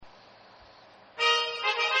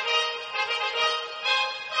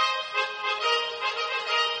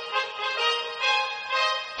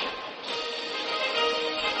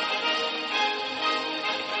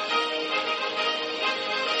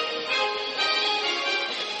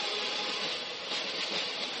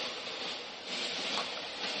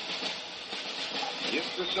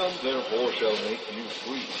The Son therefore shall make you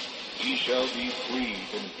free. Ye shall be free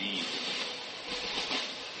indeed.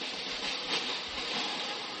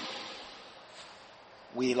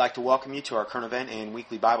 We'd like to welcome you to our current event and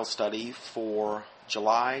weekly Bible study for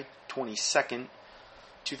July 22nd,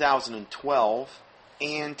 2012.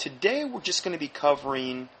 And today we're just going to be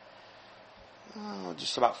covering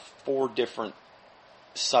just about 4 different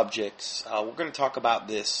subjects. We're going to talk about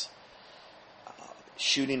this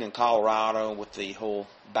shooting in Colorado with the whole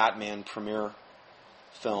Batman premiere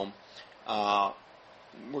film. We're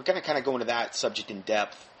going to kind of go into that subject in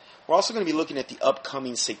depth. We're also going to be looking at the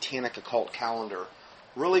upcoming Satanic Occult calendar,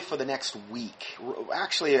 really for the next week.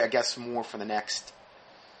 Actually, I guess more for the next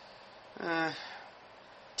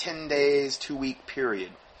 10 days, 2-week period.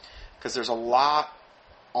 Because there's a lot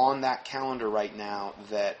on that calendar right now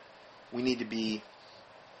that we need to be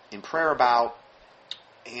in prayer about.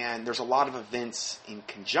 And there's a lot of events in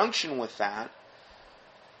conjunction with that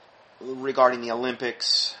regarding the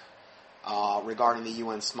Olympics, regarding the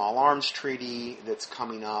UN Small Arms Treaty that's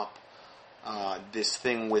coming up, this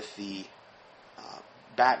thing with the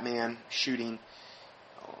Batman shooting.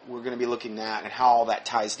 We're going to be looking at and how all that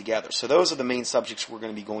ties together. So those are the main subjects we're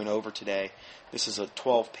going to be going over today. This is a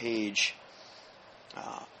 12-page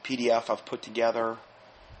PDF I've put together.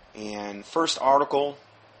 And first article,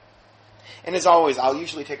 and as always, I'll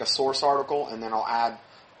usually take a source article and then I'll add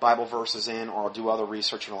Bible verses in, or I'll do other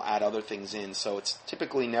research and I'll add other things in. So it's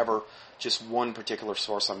typically never just one particular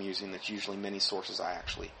source I'm using. That's usually many sources I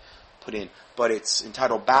actually put in. But it's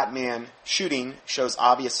entitled Batman Shooting Shows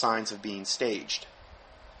Obvious Signs of Being Staged.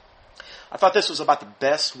 I thought this was about the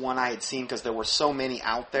best one I had seen because there were so many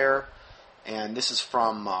out there. And this is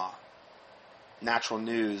from Natural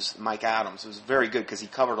News, Mike Adams. It was very good because he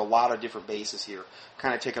covered a lot of different bases here,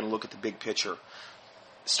 kind of taking a look at the big picture.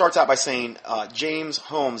 Starts out by saying James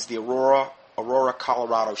Holmes, the Aurora,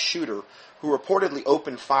 Colorado shooter, who reportedly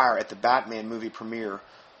opened fire at the Batman movie premiere,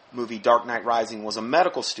 movie Dark Knight Rising, was a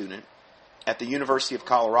medical student at the University of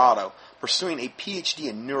Colorado pursuing a PhD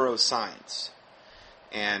in neuroscience.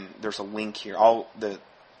 And there's a link here. All the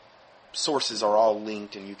sources are all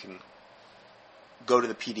linked, and you can go to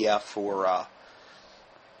the PDF for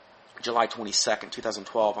July 22nd,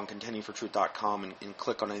 2012 on contendingfortruth.com and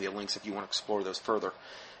click on any of the links if you want to explore those further.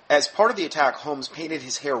 As part of the attack, Holmes painted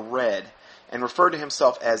his hair red and referred to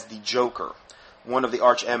himself as the Joker, one of the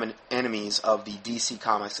arch enemies of the DC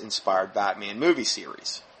Comics-inspired Batman movie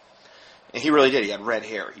series. And he really did. He had red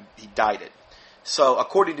hair. He dyed it. So,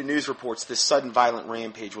 according to news reports, this sudden violent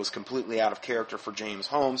rampage was completely out of character for James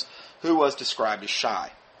Holmes, who was described as shy.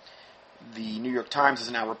 The New York Times is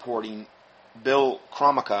now reporting Bill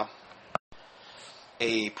Kromka,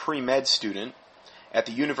 a pre-med student at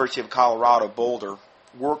the University of Colorado Boulder,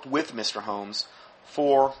 worked with Mr. Holmes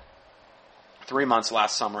for 3 months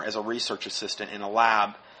last summer as a research assistant in a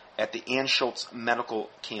lab at the Anschutz Medical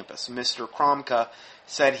Campus. Mr. Kromka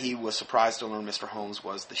said he was surprised to learn Mr. Holmes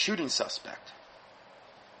was the shooting suspect.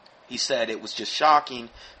 He said it was just shocking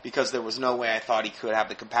because there was no way I thought he could have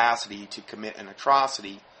the capacity to commit an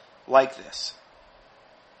atrocity like this.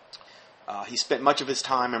 He spent much of his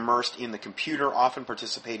time immersed in the computer, often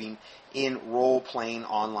participating in role-playing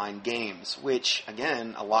online games, which,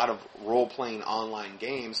 again, a lot of role-playing online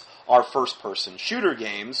games are first-person shooter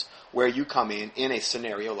games where you come in a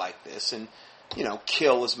scenario like this and,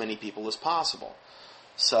 kill as many people as possible.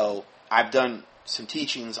 So I've done some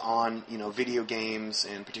teachings on, video games,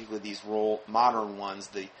 and particularly these modern ones,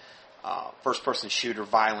 the first-person shooter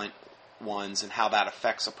violent ones, and how that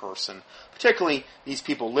affects a person. Particularly, these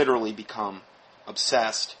people literally become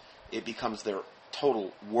obsessed. It becomes their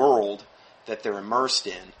total world that they're immersed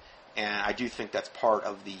in, and I do think that's part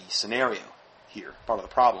of the scenario here, part of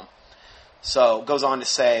the problem. So, goes on to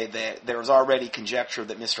say that there is already conjecture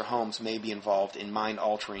that Mr. Holmes may be involved in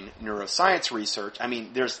mind-altering neuroscience research. I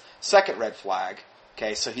mean, there's second red flag.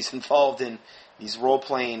 Okay, so he's involved in these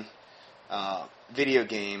role-playing video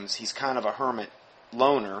games. He's kind of a hermit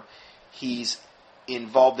loner. He's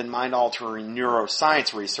involved in mind-altering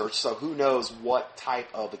neuroscience research, so who knows what type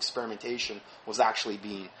of experimentation was actually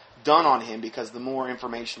being done on him, because the more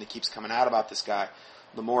information that keeps coming out about this guy,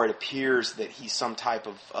 the more it appears that he's some type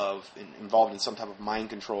of involved in some type of mind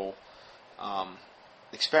control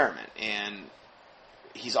experiment. And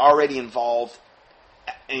he's already involved,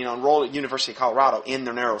 enrolled at University of Colorado in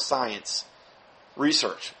their neuroscience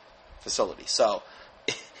research facility. So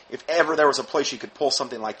if ever there was a place you could pull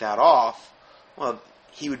something like that off, well,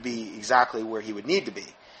 he would be exactly where he would need to be.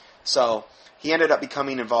 So he ended up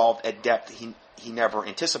becoming involved at depth he never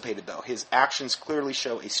anticipated, though. His actions clearly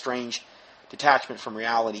show a strange detachment from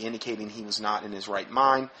reality, indicating he was not in his right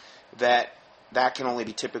mind, that that can only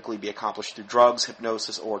typically be accomplished through drugs,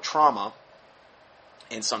 hypnosis, or trauma,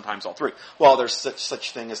 and sometimes all three. Well, there's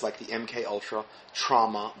such thing as like the MK Ultra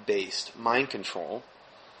trauma-based mind control,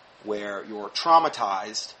 where you're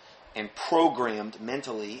traumatized and programmed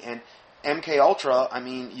mentally. And MK Ultra, I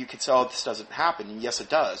mean, you could say, oh, this doesn't happen. And yes, it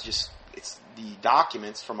does. It's the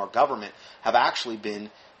documents from our government have actually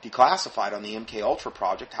been declassified on the MK Ultra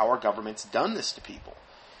project, how our government's done this to people.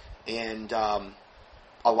 And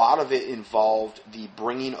a lot of it involved the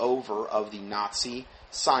bringing over of the Nazi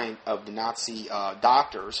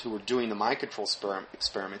doctors who were doing the mind control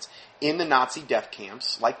experiments in the Nazi death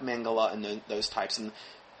camps, like Mengele and those types. And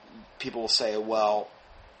people will say, well,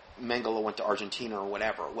 Mengele went to Argentina or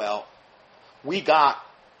whatever. Well, we got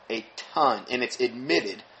a ton, and it's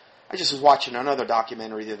admitted. I just was watching another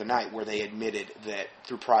documentary the other night where they admitted that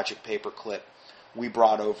through Project Paperclip, we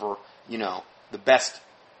brought over, the best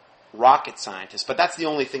rocket scientists. But that's the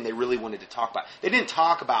only thing they really wanted to talk about. They didn't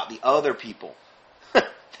talk about the other people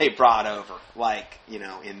they brought over, like,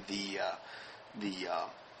 in the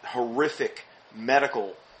horrific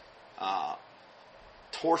medical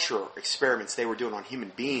torture experiments they were doing on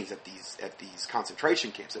human beings at these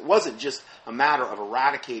concentration camps. It wasn't just a matter of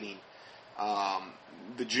eradicating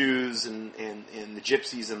the Jews and the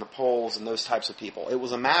Gypsies and the Poles and those types of people. It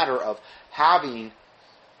was a matter of having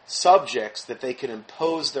subjects that they could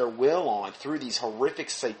impose their will on through these horrific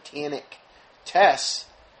satanic tests,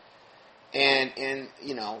 and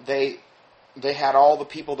they had all the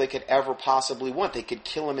people they could ever possibly want. They could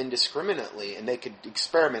kill them indiscriminately, and they could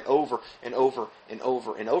experiment over and over and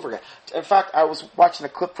over and over again. In fact, I was watching a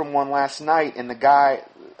clip from one last night, and the guy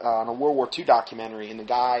on a World War II documentary, and the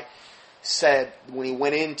guy said when he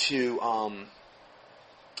went into,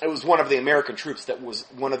 it was one of the American troops that was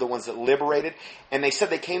one of the ones that liberated, and they said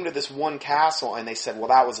they came to this one castle, and they said, well,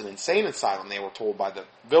 that was an insane asylum, they were told by the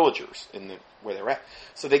villagers where they were at.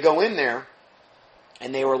 So they go in there,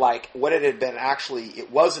 and they were like, what it had been actually,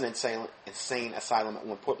 it was an insane asylum at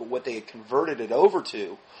one point, but what they had converted it over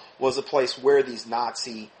to was a place where these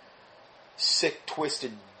Nazi, sick,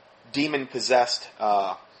 twisted, demon-possessed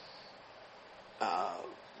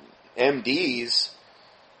MDs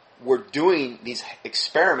were doing these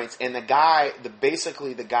experiments. And the guy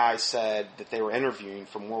said that they were interviewing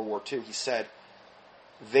from World War II, he said,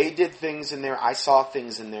 they did things in there, I saw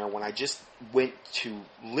things in there when I just went to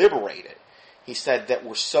liberate it. He said that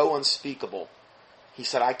were so unspeakable. He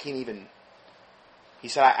said I can't even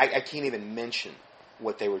mention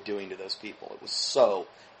what they were doing to those people. It was so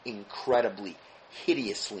incredibly,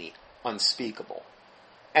 hideously unspeakable.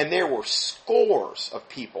 And there were scores of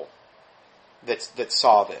people that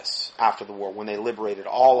saw this after the war when they liberated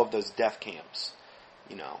all of those death camps.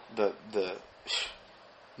 The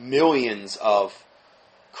millions of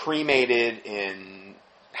cremated and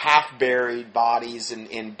half-buried bodies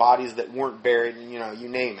and bodies that weren't buried, and you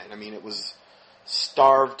name it. I mean, it was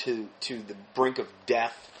starved to the brink of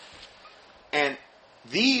death. And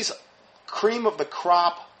these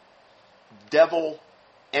cream-of-the-crop devil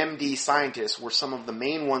MD scientists were some of the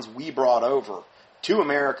main ones we brought over to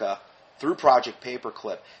America through Project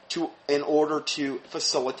Paperclip in order to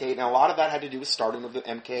facilitate, and a lot of that had to do with starting of the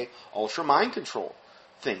MK Ultra mind control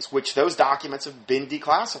things, which those documents have been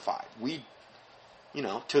declassified.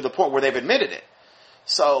 To the point where they've admitted it.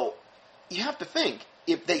 So, you have to think,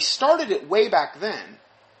 if they started it way back then,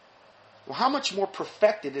 well, how much more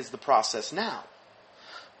perfected is the process now?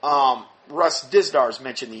 Russ Disdar's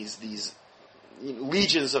mentioned these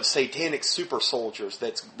legions of satanic super soldiers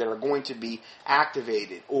that are going to be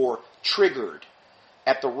activated or triggered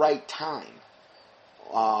at the right time.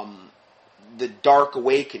 The Dark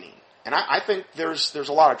Awakening. And I think there's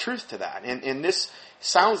a lot of truth to that. And this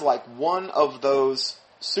sounds like one of those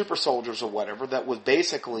super soldiers or whatever that was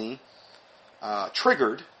basically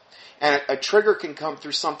triggered. And a trigger can come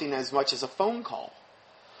through something as much as a phone call.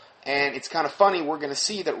 And it's kind of funny, we're going to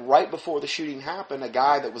see that right before the shooting happened, a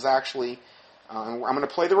guy that was actually, I'm going to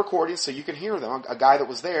play the recording so you can hear them, a guy that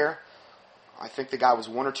was there, I think the guy was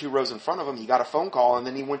one or two rows in front of him, he got a phone call, and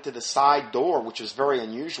then he went to the side door, which is very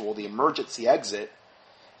unusual, the emergency exit,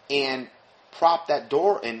 and propped that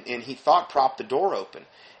door, and he thought propped the door open.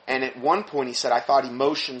 And at one point he said, I thought he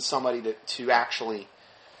motioned somebody to actually,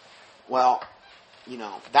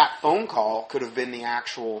 that phone call could have been the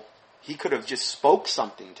actual, he could have just spoke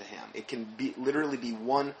something to him. It can literally be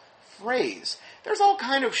one phrase. There's all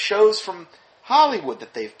kind of shows from Hollywood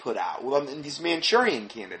that they've put out, these Manchurian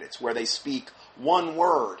Candidates, where they speak one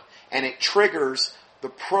word, and it triggers the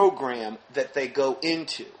program that they go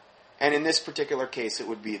into. And in this particular case, it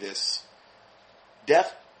would be this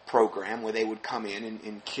death program where they would come in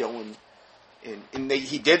and kill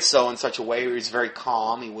he did so in such a way where he was very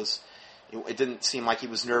calm. It didn't seem like he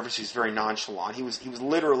was nervous. He was very nonchalant. He was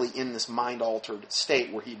literally in this mind-altered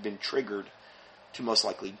state where he'd been triggered to most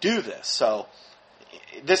likely do this. So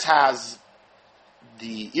this has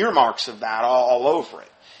the earmarks of that all over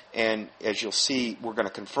it. And as you'll see, we're going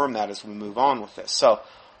to confirm that as we move on with this. So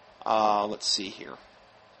let's see here.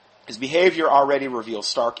 His behavior already reveals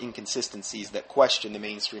stark inconsistencies that question the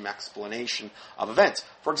mainstream explanation of events.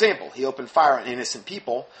 For example, he opened fire on innocent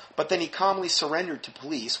people, but then he calmly surrendered to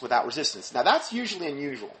police without resistance. Now that's usually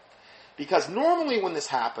unusual, because normally when this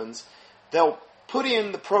happens, they'll put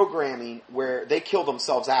in the programming where they kill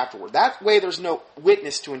themselves afterward. That way there's no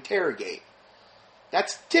witness to interrogate.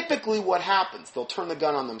 That's typically what happens. They'll turn the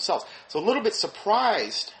gun on themselves. So a little bit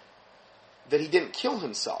surprised that he didn't kill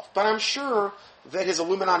himself. But I'm sure that his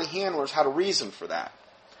Illuminati handlers had a reason for that.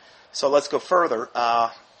 So let's go further.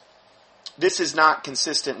 This is not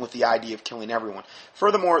consistent with the idea of killing everyone.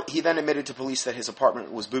 Furthermore, he then admitted to police that his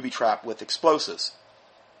apartment was booby-trapped with explosives.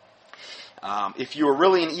 If you were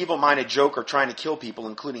really an evil-minded joker trying to kill people,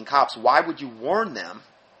 including cops, why would you warn them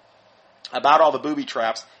about all the booby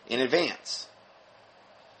traps in advance?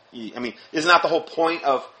 I mean, isn't that the whole point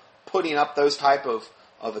of putting up those type of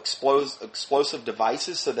explosive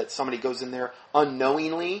devices so that somebody goes in there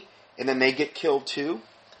unknowingly and then they get killed too?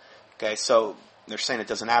 Okay, so they're saying it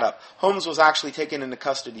doesn't add up. Holmes was actually taken into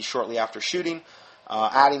custody shortly after shooting,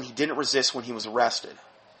 adding he didn't resist when he was arrested.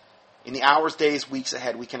 In the hours, days, weeks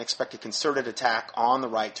ahead, we can expect a concerted attack on the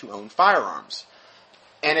right to own firearms.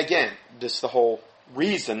 And again, this is the whole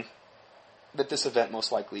reason that this event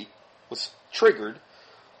most likely was triggered,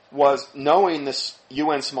 was knowing this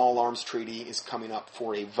UN Small Arms Treaty is coming up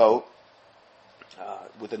for a vote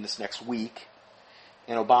within this next week,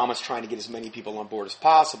 and Obama's trying to get as many people on board as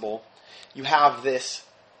possible. You have this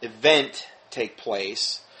event take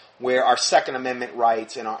place where our Second Amendment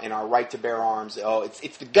rights and our right to bear arms,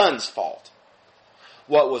 it's the gun's fault.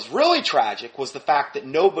 What was really tragic was the fact that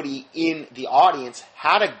nobody in the audience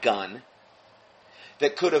had a gun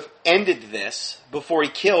that could have ended this before he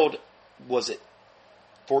killed, was it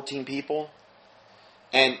 14 people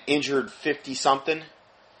and injured 50-something?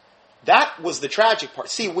 That was the tragic part.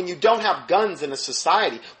 See, when you don't have guns in a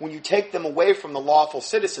society, when you take them away from the lawful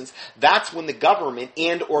citizens, that's when the government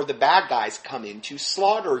and or the bad guys come in to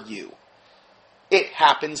slaughter you. It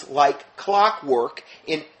happens like clockwork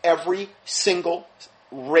in every single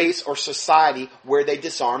race or society where they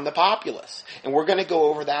disarm the populace. And we're going to go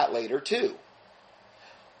over that later too.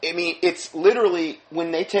 I mean, it's literally, when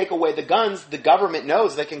they take away the guns, the government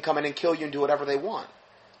knows they can come in and kill you and do whatever they want.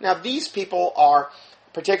 Now, these people are,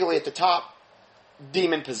 particularly at the top,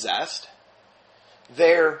 demon-possessed.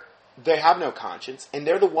 They have no conscience, and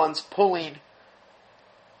they're the ones pulling,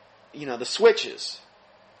 the switches.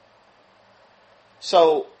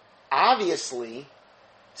 So, obviously,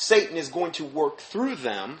 Satan is going to work through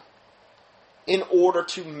them in order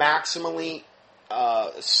to maximally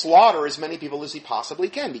slaughter as many people as he possibly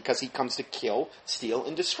can, because he comes to kill, steal,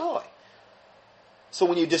 and destroy. So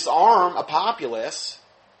when you disarm a populace,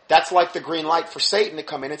 that's like the green light for Satan to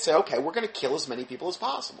come in and say, okay, we're going to kill as many people as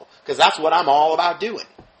possible, because that's what I'm all about doing.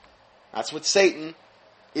 That's what Satan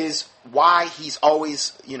is, why he's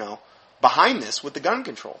always, behind this with the gun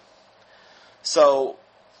control. So,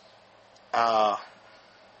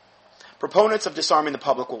 proponents of disarming the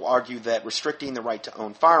public will argue that restricting the right to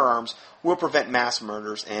own firearms will prevent mass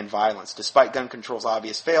murders and violence. Despite gun control's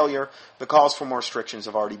obvious failure, the calls for more restrictions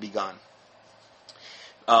have already begun.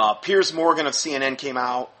 Piers Morgan of CNN came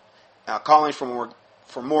out calling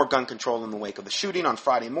for more gun control in the wake of the shooting on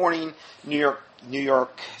Friday morning. New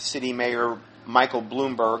York City Mayor Michael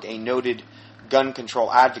Bloomberg, a noted gun control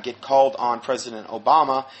advocate, called on President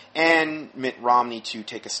Obama and Mitt Romney to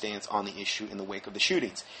take a stance on the issue in the wake of the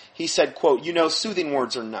shootings. He said, quote, soothing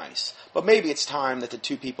words are nice, but maybe it's time that the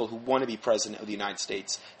two people who want to be president of the United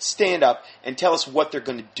States stand up and tell us what they're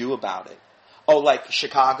going to do about it. Oh, like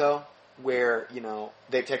Chicago, where,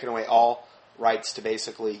 they've taken away all rights to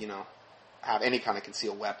basically, have any kind of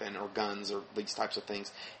concealed weapon or guns or these types of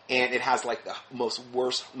things. And it has like the most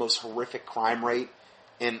horrific crime rate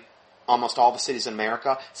in almost all the cities in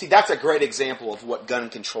America. See, that's a great example of what gun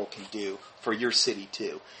control can do for your city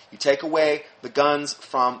too. You take away the guns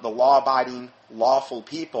from the law-abiding, lawful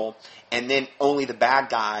people, and then only the bad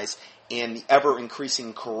guys and the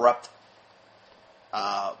ever-increasing corrupt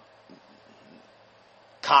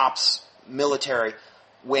cops, military.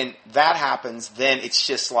 When that happens, then it's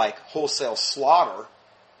just like wholesale slaughter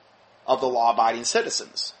of the law-abiding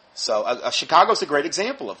citizens. So Chicago's a great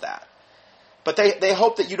example of that. But they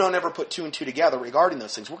hope that you don't ever put two and two together regarding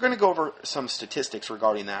those things. We're going to go over some statistics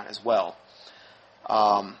regarding that as well.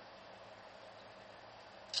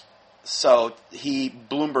 So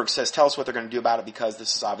Bloomberg says, tell us what they're going to do about it because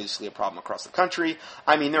this is obviously a problem across the country.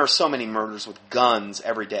 I mean, there are so many murders with guns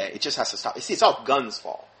every day. It just has to stop. See, it's all guns'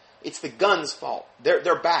 fault. It's the guns' fault.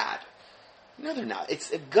 They're bad. No, they're not.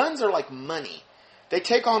 Guns are like money. They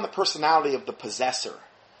take on the personality of the possessor.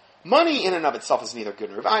 Money in and of itself is neither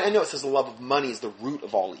good nor bad. I know it says the love of money is the root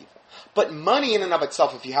of all evil. But money in and of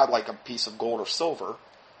itself, if you had like a piece of gold or silver,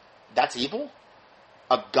 that's evil?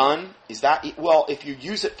 A gun, is that... Well, if you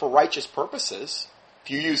use it for righteous purposes,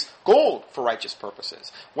 if you use gold for righteous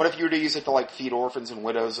purposes, what if you were to use it to like feed orphans and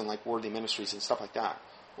widows and like worthy ministries and stuff like that?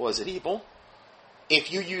 Well, is it evil?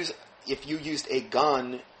 If you used a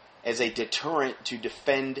gun as a deterrent to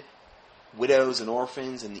defend widows and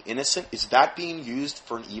orphans and the innocent, is that being used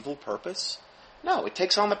for an evil purpose? No, it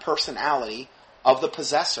takes on the personality of the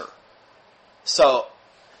possessor. So,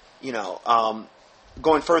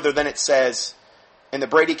 going further, then it says, and the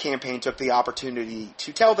Brady campaign took the opportunity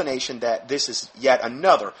to tell the nation that this is yet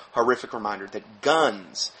another horrific reminder that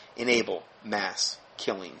guns enable mass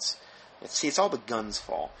killings. See, it's all the guns'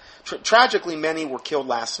 fault. Tragically, many were killed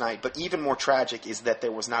last night, but even more tragic is that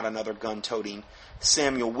there was not another gun-toting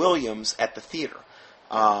Samuel Williams at the theater.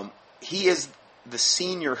 He is the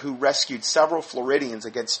senior who rescued several Floridians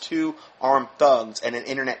against two armed thugs at an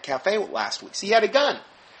internet cafe last week. So he had a gun.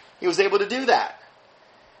 He was able to do that.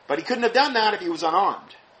 But he couldn't have done that if he was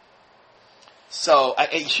unarmed. So,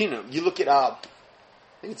 you look at, I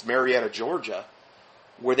think it's Marietta, Georgia,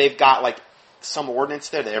 where they've got like some ordinance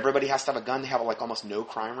there that everybody has to have a gun. They have like almost no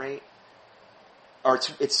crime rate. Or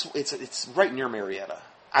it's right near Marietta.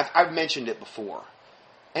 I've mentioned it before.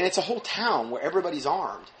 And it's a whole town where everybody's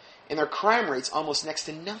armed. And their crime rate's almost next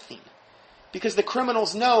to nothing. Because the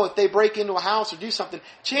criminals know if they break into a house or do something,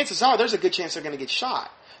 chances are there's a good chance they're going to get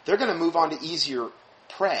shot. They're going to move on to easier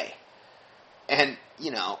prey. And,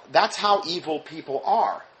 that's how evil people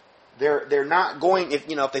are. They're not going, if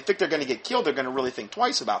they think they're going to get killed, they're going to really think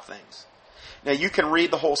twice about things. Now, you can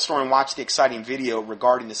read the whole story and watch the exciting video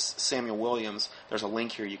regarding this Samuel Williams. There's a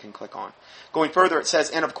link here you can click on. Going further, it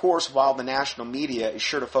says, and of course, while the national media is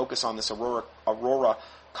sure to focus on this Aurora,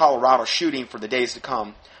 Colorado shooting for the days to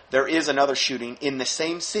come, there is another shooting in the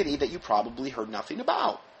same city that you probably heard nothing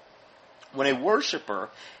about. When a worshiper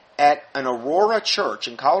at an Aurora church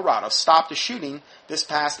in Colorado stopped a shooting this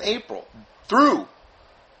past April through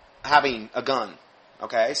having a gun.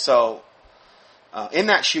 Okay, so in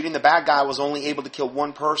that shooting, the bad guy was only able to kill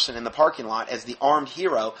one person in the parking lot as the armed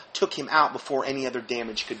hero took him out before any other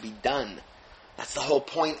damage could be done. That's the whole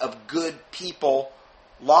point of good people,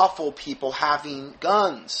 lawful people having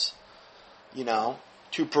guns,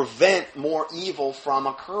 to prevent more evil from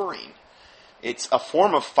occurring. It's a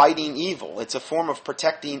form of fighting evil. It's a form of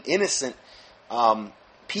protecting innocent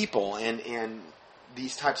people and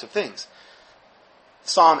these types of things.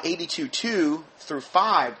 Psalm 82:2 through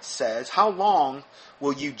 5 says, how long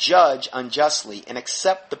will you judge unjustly and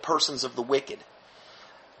accept the persons of the wicked?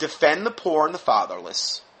 Defend the poor and the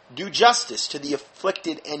fatherless. Do justice to the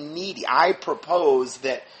afflicted and needy. I propose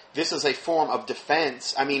that this is a form of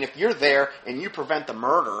defense. I mean, if you're there and you prevent the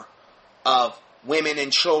murder of women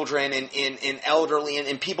and children and elderly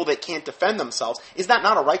and people that can't defend themselves, is that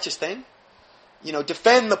not a righteous thing?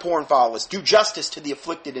 Defend the poor and fatherless. Do justice to the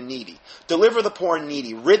afflicted and needy. Deliver the poor and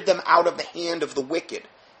needy. Rid them out of the hand of the wicked.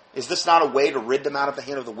 Is this not a way to rid them out of the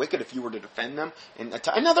hand of the wicked if you were to defend them? And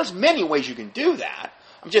now there's many ways you can do that.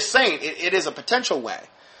 I'm just saying it is a potential way.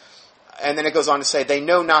 And then it goes on to say, they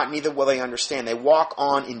know not, neither will they understand. They walk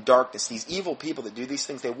on in darkness. These evil people that do these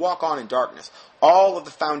things, they walk on in darkness. All of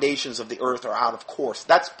the foundations of the earth are out of course.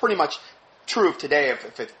 That's pretty much true of today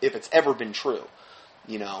if it's ever been true.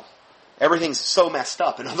 Everything's so messed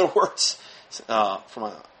up, in other words, from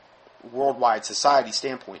a worldwide society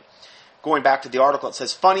standpoint. Going back to the article, it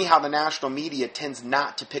says, funny how the national media tends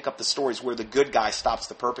not to pick up the stories where the good guy stops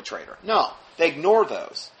the perpetrator. No, they ignore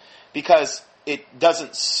those because it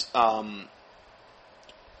doesn't.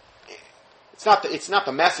 It's not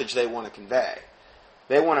the message they want to convey.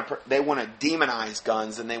 They want to demonize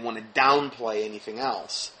guns and they want to downplay anything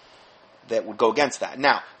else that would go against that.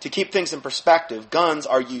 Now, to keep things in perspective, guns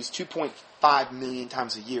are used 2.5 million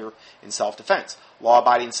times a year in self-defense.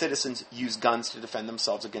 Law-abiding citizens use guns to defend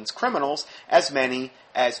themselves against criminals as many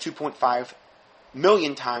as 2.5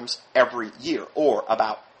 million times every year, or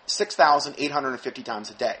about 6,850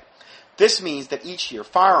 times a day. This means that each year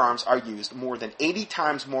firearms are used more than 80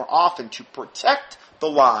 times more often to protect the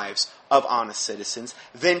lives of honest citizens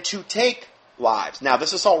than to take lives. Now,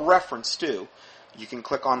 this is all referenced to. You can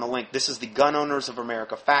click on the link. This is the Gun Owners of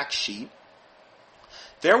America fact sheet.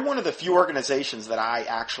 They're one of the few organizations that I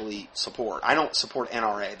actually support. I don't support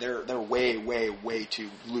NRA. They're way, way, way too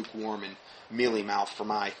lukewarm and mealy-mouthed for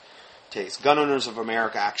my taste. Gun Owners of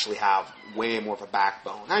America actually have way more of a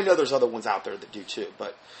backbone. I know there's other ones out there that do too,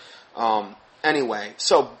 but anyway.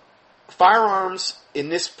 So firearms in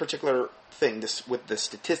this particular thing, with the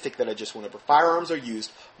statistic that I just went over, firearms are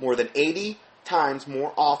used more than 80 times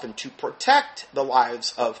more often to protect the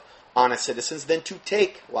lives of honest citizens than to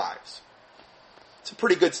take lives. It's a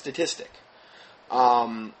pretty good statistic.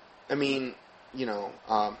 There's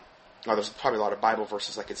probably a lot of Bible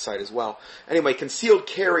verses I could cite as well. Anyway, concealed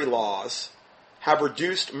carry laws have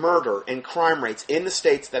reduced murder and crime rates in the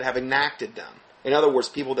states that have enacted them. In other words,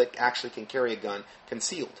 people that actually can carry a gun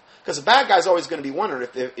concealed. Because the bad guy's always going to be wondering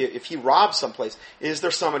if he robs someplace, is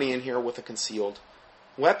there somebody in here with a concealed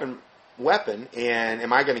weapon, and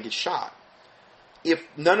am I going to get shot? If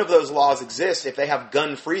none of those laws exist, if they have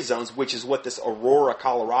gun-free zones, which is what this Aurora,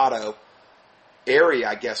 Colorado area,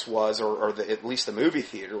 I guess, was, or at least the movie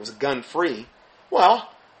theater, was gun-free,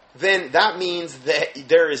 well, then that means that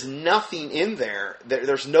there is nothing in there,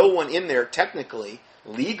 there's no one in there technically,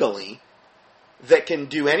 legally, that can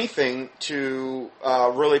do anything to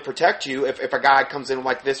really protect you if a guy comes in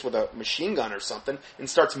like this with a machine gun or something and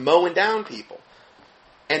starts mowing down people.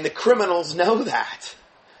 And the criminals know that.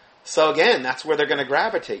 So again, that's where they're going to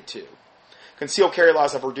gravitate to. Concealed carry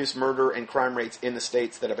laws have reduced murder and crime rates in the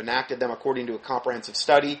states that have enacted them, according to a comprehensive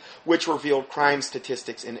study which revealed crime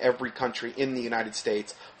statistics in every country in the United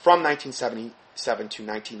States from 1977 to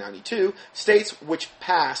 1992. States which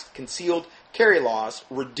passed concealed carry laws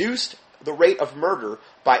reduced the rate of murder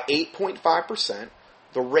by 8.5%,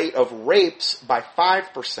 the rate of rapes by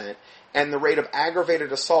 5%, and the rate of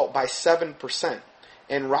aggravated assault by 7%,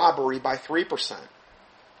 and robbery by 3%.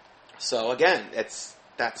 So again,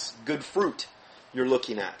 that's good fruit you're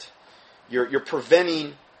looking at. You're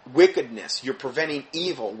preventing wickedness. You're preventing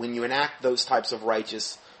evil when you enact those types of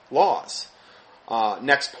righteous laws.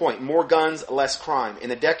 Next point, more guns, less crime. In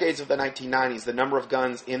the decades of the 1990s, the number of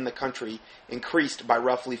guns in the country increased by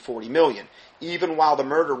roughly 40 million, even while the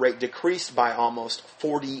murder rate decreased by almost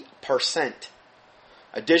 40%.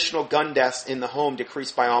 Additional gun deaths in the home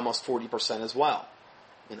decreased by almost 40% as well.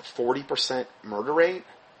 In a 40% murder rate?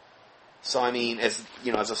 So,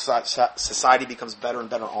 as a society becomes better and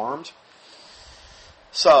better armed.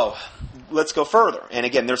 So, let's go further. And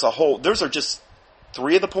again, those are just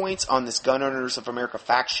 3 of the points on this Gun Owners of America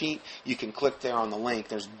fact sheet. You can click there on the link.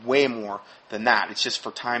 There's way more than that. It's just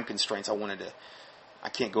for time constraints. I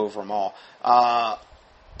can't go over them all.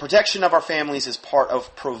 Protection of our families is part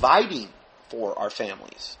of providing for our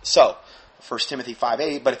families. So, 1 Timothy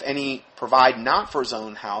 5:8, but if any provide not for his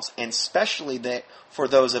own house, and especially that for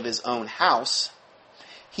those of his own house,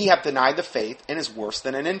 he hath denied the faith and is worse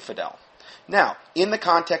than an infidel. Now, in the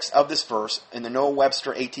context of this verse, in the Noah Webster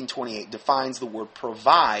 1828 defines the word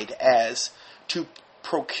provide as to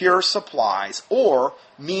procure supplies or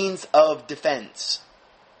means of defense.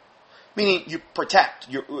 Meaning you protect.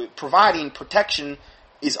 You're providing protection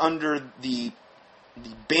is under the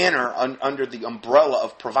banner, under the umbrella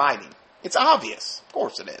of providing. It's obvious. Of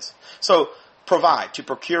course it is. So, provide, to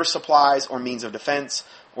procure supplies or means of defense,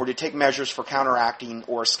 or to take measures for counteracting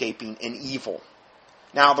or escaping an evil.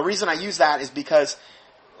 Now, the reason I use that is because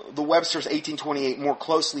the Webster's 1828 more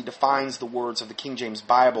closely defines the words of the King James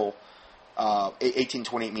Bible,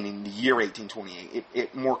 1828 meaning the year 1828.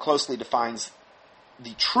 It more closely defines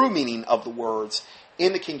the true meaning of the words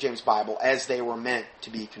in the King James Bible as they were meant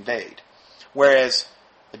to be conveyed. Whereas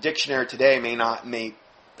a dictionary today may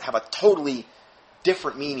have a totally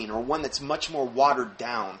different meaning, or one that's much more watered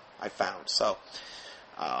down, I found. So,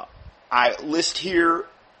 I list here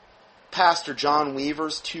Pastor John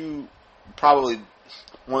Weaver's probably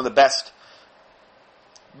one of the best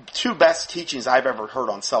teachings I've ever heard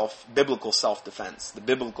on biblical self-defense, the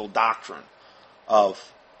biblical doctrine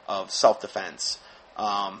of self-defense.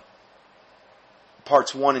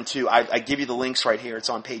 Parts 1 and 2, I give you the links right here. It's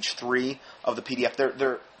on page 3 of the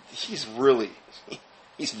PDF. He's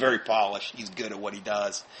very polished. He's good at what he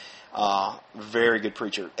does. Very good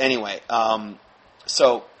preacher. Anyway,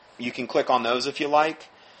 so you can click on those if you like.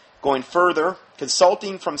 Going further,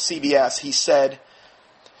 consulting from CBS, he said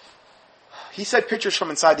pictures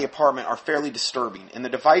from inside the apartment are fairly disturbing, and the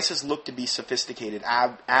devices look to be sophisticated.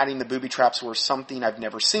 Adding the booby traps were something I've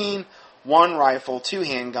never seen. 1 rifle, 2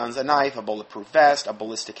 handguns, a knife, a bulletproof vest, a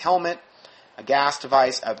ballistic helmet, a gas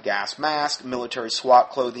device, a gas mask, military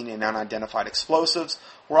SWAT clothing, and unidentified explosives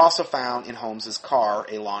were also found in Holmes's car,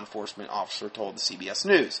 a law enforcement officer told the CBS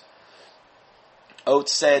News.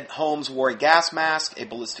 Oates said Holmes wore a gas mask, a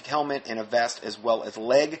ballistic helmet, and a vest, as well as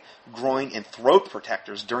leg, groin, and throat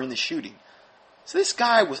protectors during the shooting. So this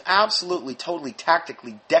guy was absolutely, totally,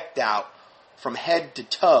 tactically decked out from head to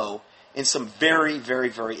toe in some very, very,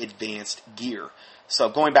 very advanced gear. So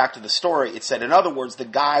going back to the story, it said, in other words, the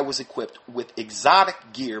guy was equipped with exotic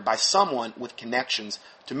gear by someone with connections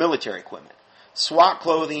to military equipment. SWAT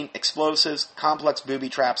clothing, explosives, complex booby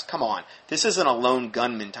traps. Come on. This isn't a lone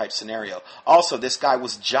gunman type scenario. Also, this guy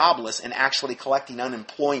was jobless and actually collecting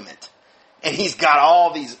unemployment. And he's got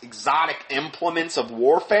all these exotic implements of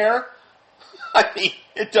warfare. I mean,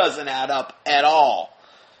 it doesn't add up at all.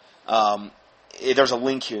 There's a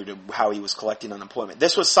link here to how he was collecting unemployment.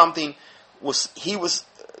 This is somebody who was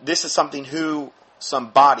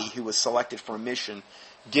selected for a mission,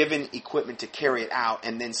 given equipment to carry it out,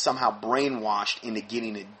 and then somehow brainwashed into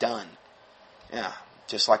getting it done. Yeah,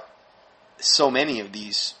 just like so many of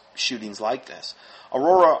these shootings like this.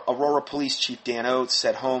 Aurora Police Chief Dan Oates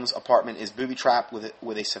said Holmes' apartment is booby-trapped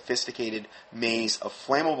with a sophisticated maze of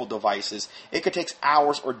flammable devices. It could take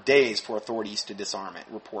hours or days for authorities to disarm it,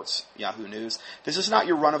 reports Yahoo News. This is not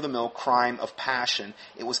your run-of-the-mill crime of passion.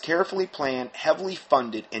 It was carefully planned, heavily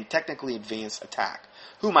funded, and technically advanced attack.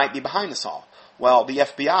 Who might be behind this all? Well, the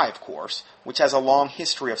FBI, of course, which has a long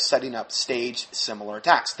history of setting up staged similar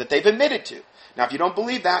attacks that they've admitted to. Now, if you don't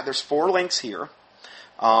believe that, there's 4 links here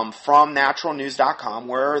from naturalnews.com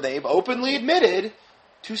where they've openly admitted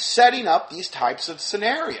to setting up these types of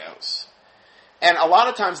scenarios. And a lot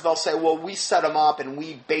of times they'll say, well, we set them up and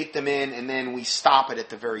we bait them in and then we stop it at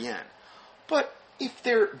the very end. But if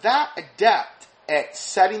they're that adept at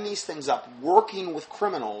setting these things up, working with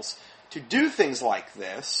criminals to do things like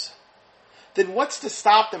this, then what's to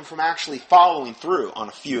stop them from actually following through on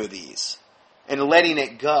a few of these and letting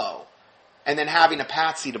it go and then having a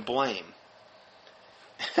patsy to blame?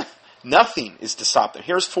 Nothing is to stop them.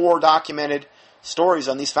 Here's 4 documented stories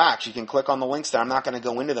on these facts. You can click on the links there. I'm not going to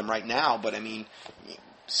go into them right now, but I mean,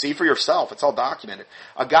 see for yourself. It's all documented.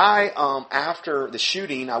 A guy, after the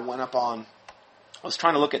shooting, I was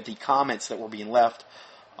trying to look at the comments that were being left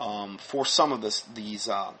for some of these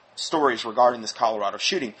stories regarding this Colorado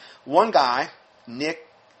shooting. One guy,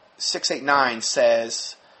 Nick689,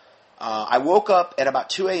 says, I woke up at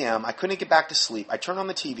about 2 a.m. I couldn't get back to sleep. I turned on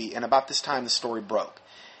the TV, and about this time the story broke.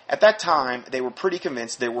 At that time, they were pretty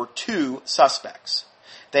convinced there were 2 suspects.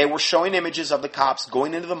 They were showing images of the cops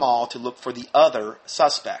going into the mall to look for the other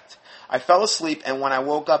suspect. I fell asleep, and when I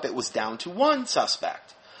woke up, it was down to 1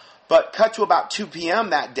 suspect. But cut to about 2 p.m.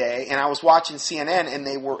 that day, and I was watching CNN, and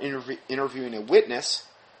they were interviewing a witness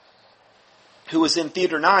who was in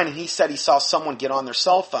Theater 9, and he said he saw someone get on their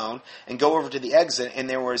cell phone and go over to the exit, and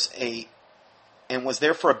was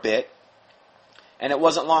there for a bit. And it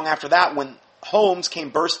wasn't long after that when Holmes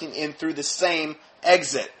came bursting in through the same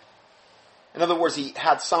exit. In other words, he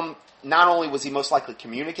had not only was he most likely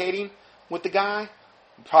communicating with the guy,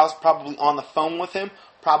 probably on the phone with him,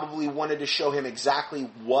 probably wanted to show him exactly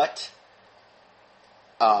what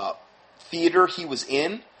theater he was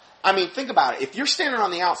in. I mean, think about it. If you're standing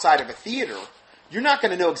on the outside of a theater, you're not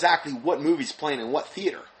going to know exactly what movie's playing in what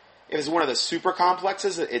theater. If it's one of the super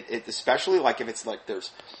complexes, especially like if it's like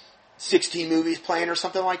there's 16 movies playing or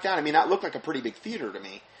something like that. I mean, that looked like a pretty big theater to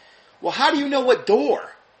me. Well, how do you know what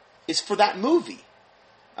door is for that movie?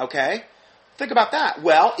 Okay? Think about that.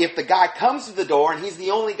 Well, if the guy comes to the door and he's the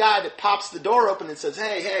only guy that pops the door open and says,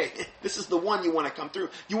 hey, this is the one you want to come through.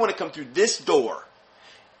 You want to come through this door.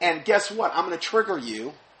 And guess what? I'm going to trigger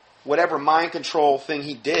you. Whatever mind control thing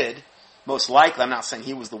he did, most likely, I'm not saying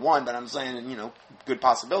he was the one, but I'm saying, good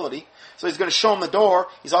possibility. So he's going to show him the door.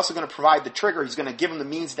 He's also going to provide the trigger. He's going to give him the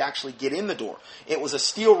means to actually get in the door. It was a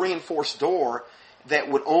steel reinforced door that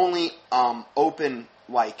would only open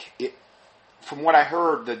from what I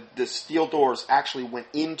heard, the steel doors actually went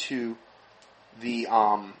into the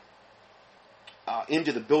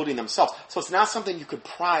building themselves. So it's not something you could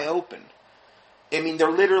pry open. I mean,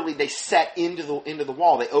 they set into the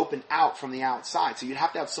wall. They open out from the outside. So you'd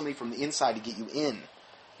have to have somebody from the inside to get you in,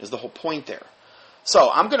 is the whole point there.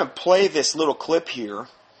 So I'm going to play this little clip here,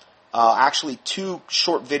 actually 2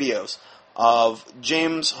 short videos of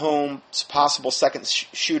James Holmes' possible second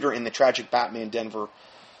shooter in the tragic Batman Denver.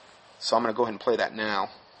 So I'm going to go ahead and play that now.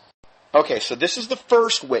 Okay, so this is the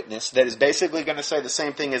first witness that is basically going to say the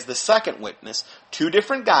same thing as the second witness. 2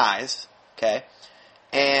 different guys, okay?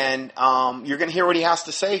 And you're going to hear what he has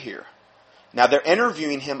to say here. Now, they're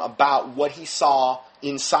interviewing him about what he saw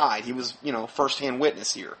inside. He was, first-hand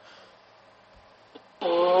witness here.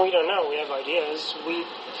 We don't know. We have ideas.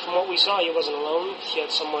 From what we saw, he wasn't alone. He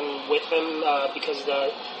had someone with him because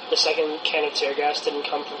the second can of tear gas didn't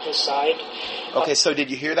come from his side. Okay, so did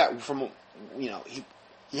you hear that from,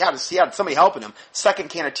 he had somebody helping him. Second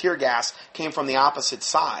can of tear gas came from the opposite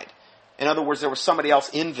side. In other words, there was somebody else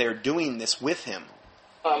in there doing this with him.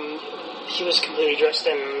 He was completely dressed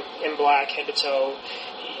in black, head to toe.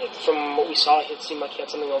 From what we saw, it seemed like he had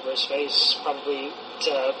something over his face, probably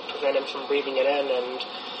to prevent him from breathing it in. And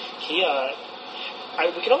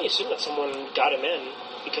we can only assume that someone got him in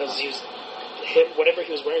because whatever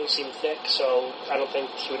he was wearing seemed thick. So I don't think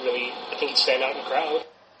he would really. I think he'd stand out in the crowd.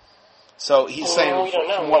 So he's saying,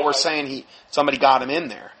 from what we're saying, somebody got him in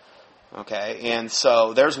there. Okay, and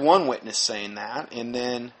so there's one witness saying that, and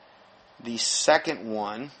then the second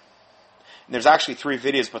one. And there's actually 3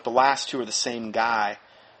 videos, but the last 2 are the same guy.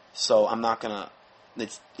 So I'm not gonna.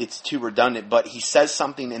 It's too redundant. But he says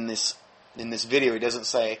something in this video. He doesn't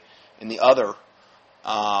say in the other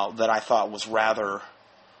that I thought was rather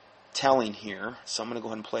telling here. So I'm gonna go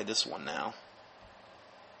ahead and play this one now.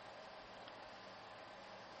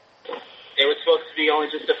 It was supposed to be only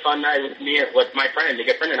just a fun night with my friend, a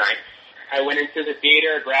good friend and I. I went into the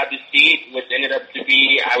theater, grabbed a seat, which ended up to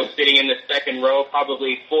be, I was sitting in the second row,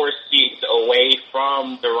 probably 4 seats away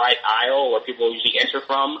from the right aisle where people usually enter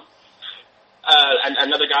from.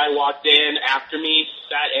 Another guy walked in after me,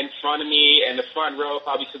 sat in front of me in the front row,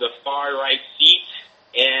 probably to the far right seat,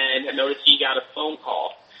 and I noticed he got a phone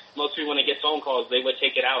call. Most people, when they get phone calls, they would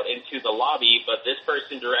take it out into the lobby, but this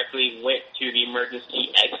person directly went to the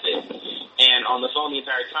emergency exit. And on the phone the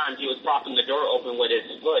entire time, he was propping the door open with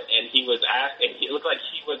his foot, and he was it looked like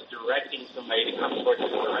he was directing somebody to come towards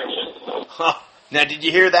his direction. Huh. Now, did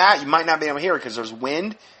you hear that? You might not be able to hear it because there's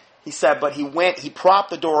wind. He said, but he propped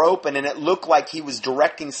the door open, and it looked like he was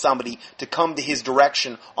directing somebody to come to his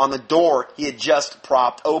direction on the door he had just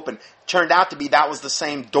propped open. Turned out to be that was the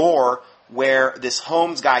same door where this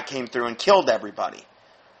Holmes guy came through and killed everybody.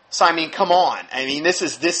 So, I mean, come on. I mean,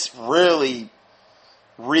 this really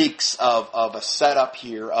reeks of a setup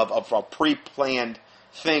here, of a pre-planned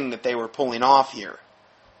thing that they were pulling off here.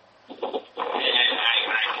 And I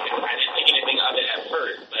didn't think anything of it at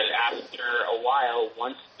first, but after a while,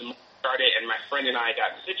 once the movie started and my friend and I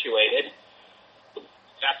got situated,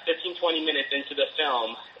 that's 15-20 minutes into the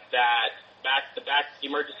film, the back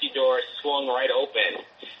emergency door swung right open.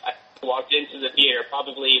 I walked into the theater,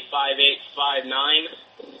 probably 5'8",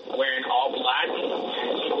 5'9", wearing all black, and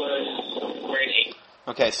he was wearing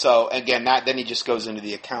Okay, so again, then he just goes into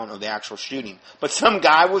the account of the actual shooting. But some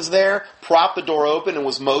guy was there, propped the door open, and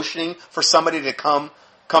was motioning for somebody to come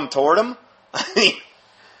toward him.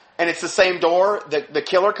 And it's the same door that the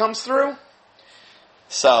killer comes through.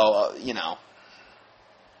 So,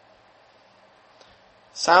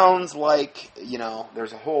 sounds like,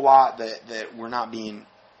 there's a whole lot that we're not being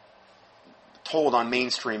told on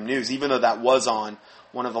mainstream news, even though that was on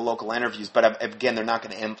one of the local interviews. But again, they're not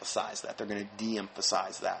going to emphasize that. They're going to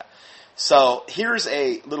de-emphasize that. So here's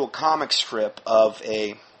a little comic strip of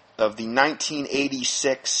the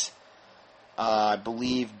 1986, I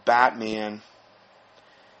believe, Batman.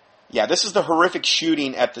 Yeah, this is the horrific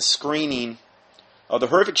shooting at the screening. The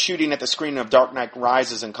horrific shooting at the screening of Dark Knight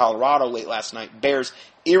Rises in Colorado late last night bears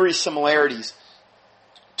eerie similarities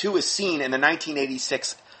to a scene in the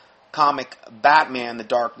 1986 comic Batman: The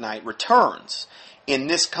Dark Knight Returns. In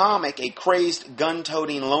this comic, a crazed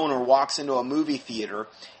gun-toting loner walks into a movie theater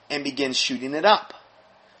and begins shooting it up,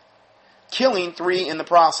 killing 3 in the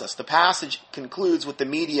process. The passage concludes with the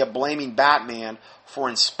media blaming Batman for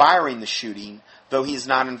inspiring the shooting, though he is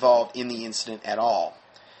not involved in the incident at all.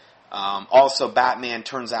 Also, Batman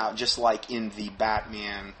turns out, just like in the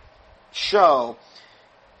Batman show,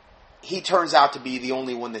 he turns out to be the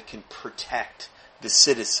only one that can protect the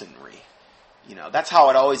citizenry. That's how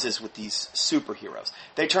it always is with these superheroes.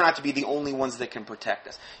 They turn out to be the only ones that can protect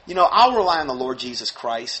us. I'll rely on the Lord Jesus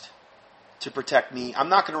Christ to protect me. I'm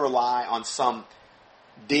not going to rely on some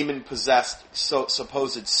demon-possessed,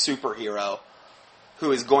 supposed superhero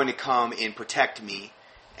who is going to come and protect me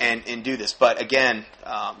and do this. But again,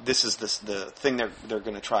 this is the thing they're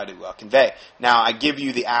going to try to convey. Now, I give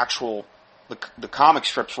you the actual the comic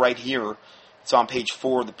strips right here. It's on page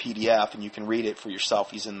 4 of the PDF, and you can read it for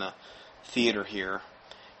yourself. He's in the theater here,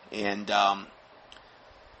 and a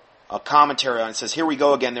commentary on it says, "Here we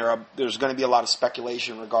go again. There's going to be a lot of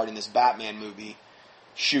speculation regarding this Batman movie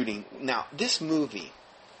shooting." Now, this movie,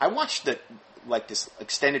 I watched this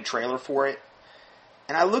extended trailer for it,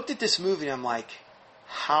 and I looked at this movie and I'm like,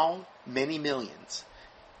 how many millions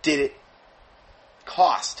did it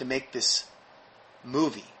cost to make this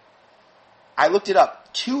movie? I looked it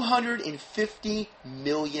up. $250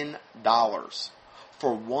 million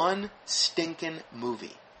for one stinking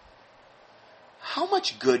movie. How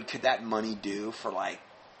much good could that money do for, like,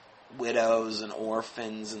 widows and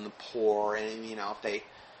orphans and the poor? And, you know, if they...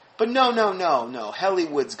 But no.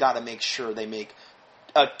 Hollywood's got to make sure they make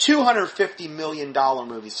a $250 million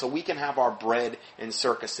movie so we can have our bread in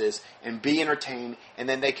circuses and be entertained, and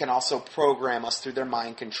then they can also program us through their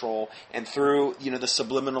mind control and through, you know, the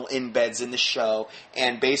subliminal embeds in the show,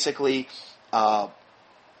 and basically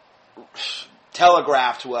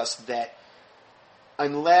telegraph to us that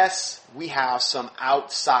unless we have some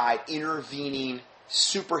outside intervening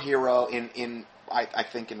superhero I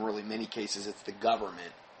think in really many cases it's the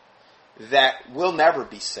government, that we'll never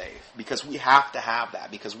be safe, because we have to have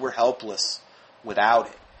that, because we're helpless without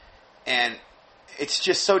it. And it's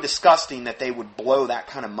just so disgusting that they would blow that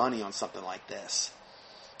kind of money on something like this.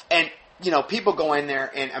 And, you know, people go in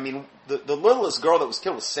there, and, I mean, the littlest girl that was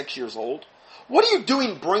killed was 6 years old. What are you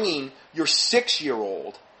doing bringing your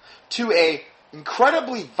 6-year-old to a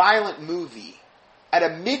incredibly violent movie at a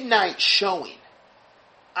midnight showing?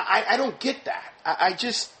 I don't get that.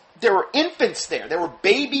 There were infants there. There were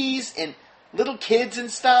babies and little kids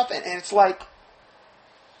and stuff. And it's like,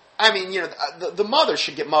 I mean, you know, the mother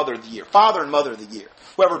should get Mother of the Year. Father and Mother of the Year.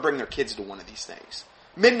 Whoever bring their kids to one of these things.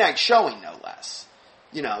 Midnight showing, no less.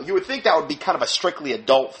 You know, you would think that would be kind of a strictly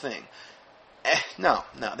adult thing. No,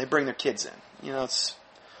 they bring their kids in. You know, it's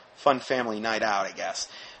fun family night out, I guess.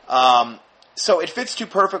 So it fits too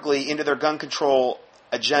perfectly into their gun control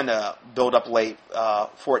agenda build up late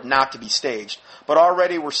for it not to be staged. But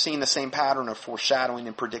already we're seeing the same pattern of foreshadowing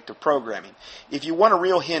and predictive programming. If you want a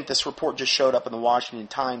real hint, this report just showed up in the Washington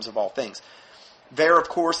Times of all things. They're, of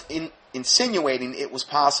course, insinuating it was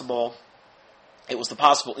the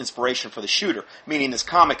possible inspiration for the shooter, meaning this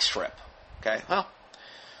comic strip. Okay, well,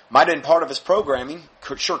 might have been part of his programming,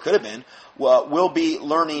 sure could have been. Well, we'll be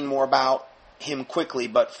learning more about him quickly,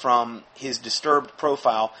 but from his disturbed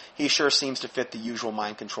profile, he sure seems to fit the usual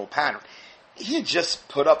mind control pattern. He had just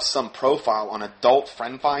put up some profile on Adult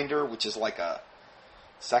Friend Finder, which is like a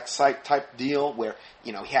sex site type deal, where,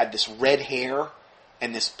 you know, he had this red hair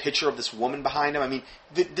and this picture of this woman behind him. I mean,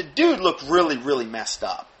 the dude looked really, really messed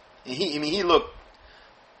up. He looked,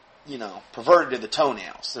 you know, perverted to the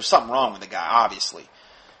toenails. There's something wrong with the guy, obviously.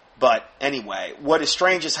 But anyway, what is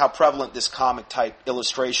strange is how prevalent this comic-type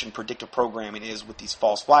illustration predictive programming is with these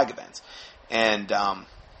false flag events. And the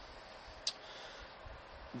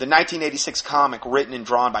 1986 comic written and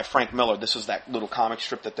drawn by Frank Miller, this was that little comic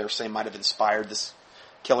strip that they're saying might have inspired this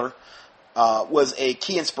killer, was a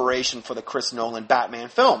key inspiration for the Chris Nolan Batman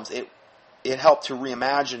films. It helped to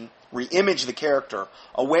reimage the character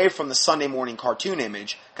away from the Sunday morning cartoon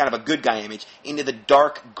image, kind of a good guy image, into the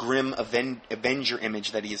dark, grim Avenger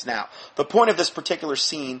image that he is now. The point of this particular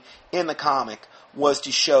scene in the comic was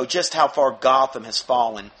to show just how far Gotham has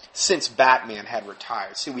fallen since Batman had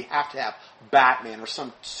retired. See, we have to have Batman or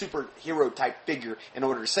some superhero type figure in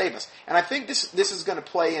order to save us. And I think this is going to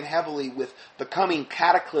play in heavily with the coming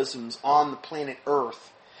cataclysms on the planet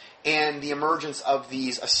Earth and the emergence of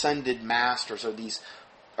these ascended masters, or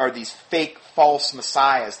these fake false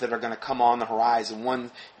messiahs that are going to come on the horizon.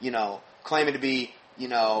 One, you know, claiming to be, you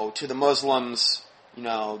know, to the Muslims, you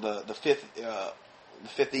know, the fifth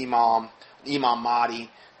Imam Mahdi,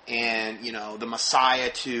 and, you know, the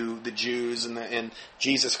Messiah to the Jews, and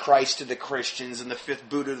Jesus Christ to the Christians, and the fifth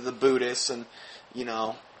Buddha to the Buddhists, and, you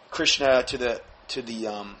know, Krishna to the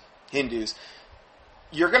Hindus.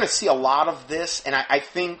 You're going to see a lot of this, and I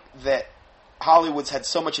think that Hollywood's had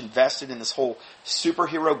so much invested in this whole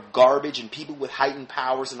superhero garbage and people with heightened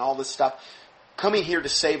powers and all this stuff coming here to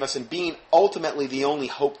save us and being ultimately the only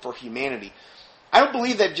hope for humanity. I don't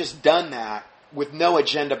believe they've just done that with no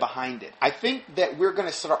agenda behind it. I think that we're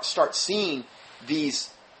going to start seeing these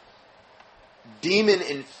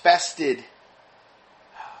demon-infested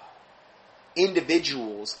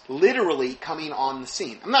individuals literally coming on the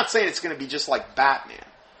scene. I'm not saying it's going to be just like Batman,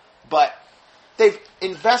 but they've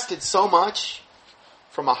invested so much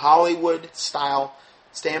from a Hollywood-style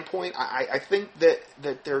standpoint. I think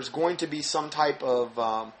that there's going to be some type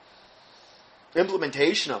of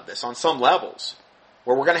implementation of this on some levels,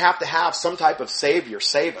 where we're going to have some type of savior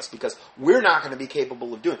save us, because we're not going to be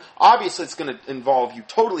capable of doing it. Obviously, it's going to involve you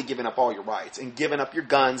totally giving up all your rights and giving up your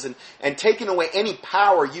guns and taking away any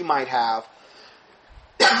power you might have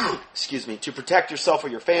excuse me, to protect yourself or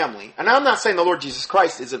your family. And I'm not saying the Lord Jesus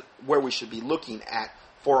Christ isn't where we should be looking at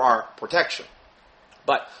for our protection.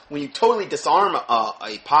 But when you totally disarm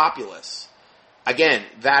a populace, again,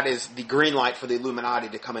 that is the green light for the Illuminati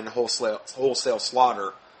to come in and wholesale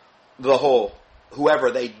slaughter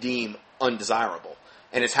whoever they deem undesirable.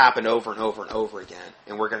 And it's happened over and over and over again.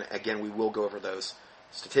 And we will go over those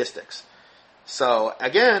statistics. So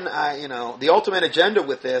again, the ultimate agenda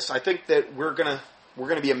with this, I think that we're gonna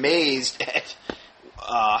be amazed at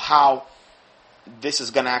how this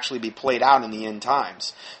is going to actually be played out in the end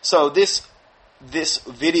times. So this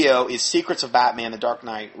video is Secrets of Batman: The Dark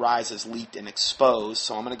Knight Rises Leaked and Exposed.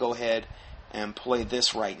 So I'm going to go ahead and play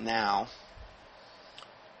this right now.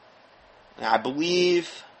 Now,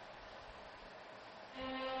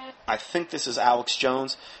 I think this is Alex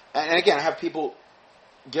Jones. And again, I have people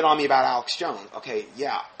get on me about Alex Jones. Okay,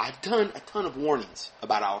 yeah, I've done a ton of warnings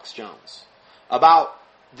about Alex Jones. About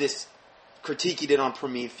this critique he did on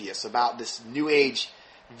Prometheus, about this New Age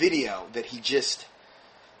video that he just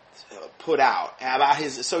put out, about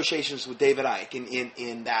his associations with David Icke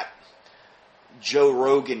in that Joe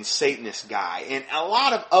Rogan Satanist guy, and a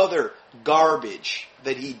lot of other garbage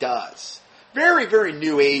that he does. Very, very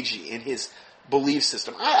New Agey in his belief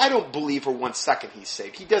system. I don't believe for 1 second he's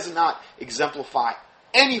saved. He does not exemplify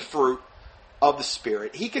any fruit of the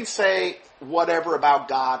Spirit. He can say whatever about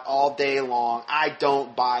God all day long. I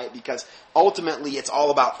don't buy it, because ultimately it's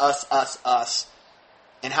all about us,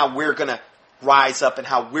 and how we're going to rise up and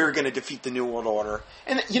how we're going to defeat the New World Order.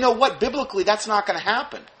 And you know what? Biblically, that's not going to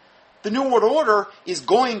happen. The New World Order is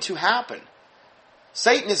going to happen.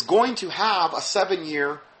 Satan is going to have essentially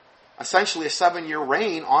a 7-year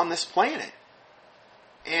reign on this planet.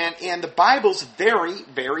 And the Bible's very,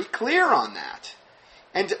 very clear on that.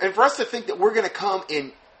 And for us to think that we're going to come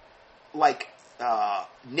and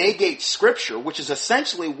negate Scripture, which is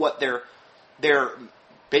essentially what they're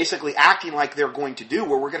basically acting like they're going to do,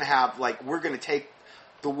 where we're going to take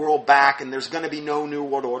the world back and there's going to be no New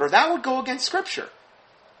World Order, that would go against Scripture.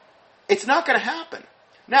 It's not going to happen.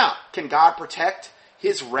 Now, can God protect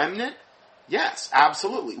His remnant? Yes,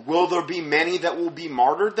 absolutely. Will there be many that will be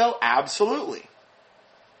martyred, though? Absolutely.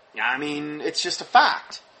 I mean, it's just a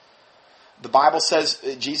fact. The Bible says,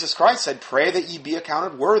 Jesus Christ said, pray that ye be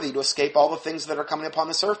accounted worthy to escape all the things that are coming upon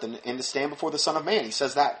this earth and to stand before the Son of Man. He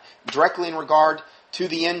says that directly in regard to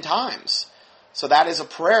the end times. So that is a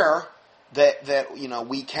prayer that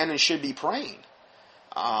we can and should be praying.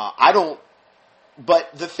 But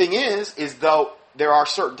the thing is though there are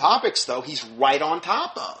certain topics, though, he's right on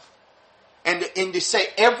top of. And to say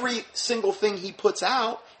every single thing he puts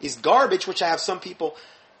out is garbage, which I have some people,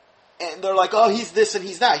 and they're like, oh, he's this and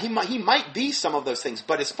he's that. He might be some of those things,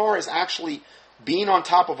 but as far as actually being on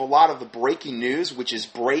top of a lot of the breaking news, which is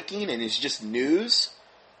breaking and is just news,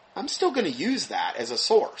 I'm still going to use that as a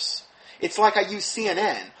source. It's like I use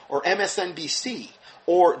CNN or MSNBC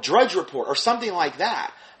or Drudge Report or something like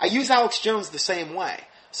that. I use Alex Jones the same way.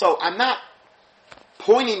 So I'm not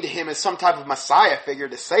pointing to him as some type of Messiah figure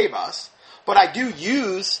to save us, but I do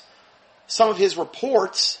use some of his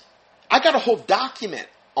reports. I got a whole document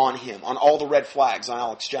on him, on all the red flags on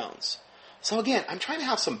Alex Jones. So again, I'm trying to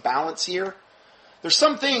have some balance here. There's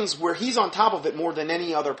some things where he's on top of it more than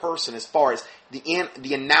any other person as far as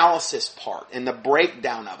the analysis part and the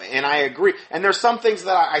breakdown of it. And I agree. And there's some things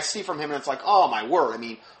that I see from him and it's like, oh my word. I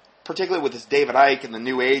mean, particularly with this David Icke and the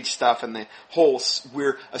New Age stuff and the whole,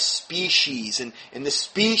 we're a species and the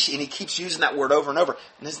species, and he keeps using that word over and over.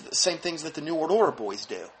 And this is the same things that the New World Order boys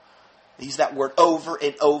do. They use that word over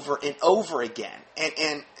and over and over again.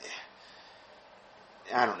 And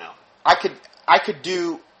I don't know. I could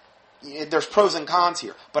do, there's pros and cons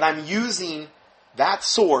here, but I'm using that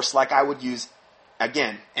source like I would use,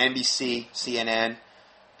 again, NBC, CNN,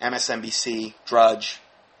 MSNBC, Drudge,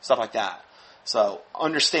 stuff like that. So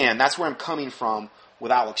understand, that's where I'm coming from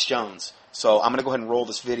with Alex Jones. So I'm going to go ahead and roll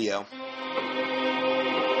this video.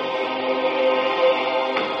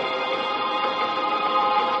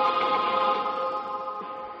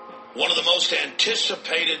 One of the most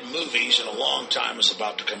anticipated movies in a long time is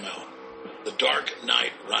about to come out. The Dark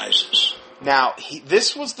Knight Rises. Now,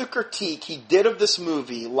 this was the critique he did of this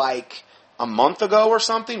movie like a month ago or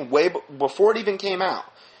something, way before it even came out.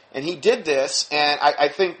 And he did this, and I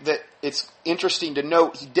think that it's interesting to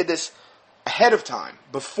note he did this ahead of time,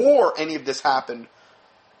 before any of this happened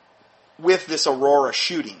with this Aurora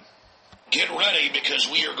shooting. Get ready, because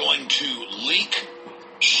we are going to leak,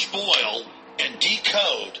 spoil, and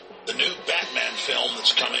decode the new Batman film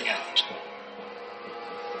that's coming out.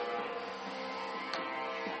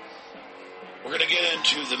 We're going to get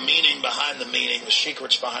into the meaning behind the meaning, the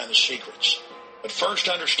secrets behind the secrets. But first,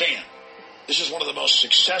 understand, this is one of the most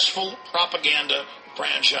successful propaganda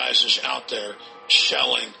franchises out there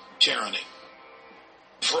selling tyranny.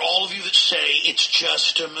 For all of you that say it's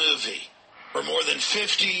just a movie, for more than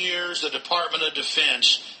 50 years, the Department of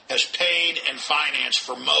Defense has paid and financed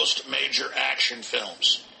for most major action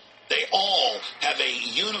films. They all have a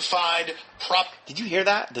unified Did you hear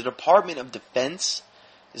that? The Department of Defense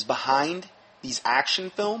is behind these action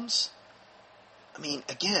films? I mean,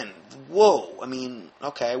 again, whoa. I mean,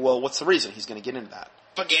 okay, well, what's the reason? He's going to get into that.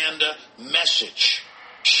 propaganda message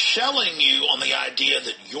selling you on the idea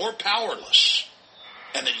that you're powerless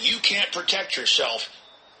and that you can't protect yourself.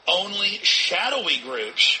 Only shadowy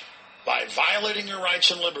groups, by violating your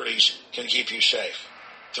rights and liberties, can keep you safe.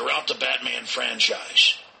 Throughout the Batman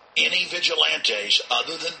franchise, any vigilantes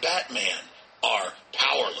other than Batman are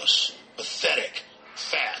powerless, pathetic,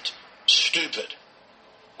 fat, stupid,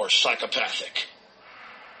 or psychopathic.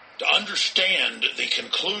 To understand the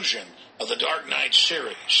conclusion of the Dark Knight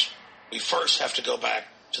series, we first have to go back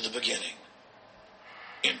to the beginning.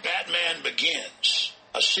 In Batman Begins,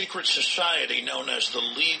 a secret society known as the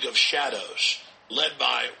League of Shadows, led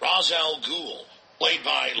by Ra's al Ghul, played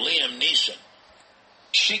by Liam Neeson,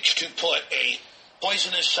 seeks to put a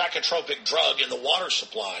poisonous psychotropic drug in the water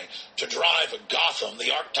supply to drive Gotham,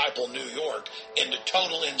 the archetypal New York, into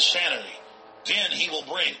total insanity. Then he will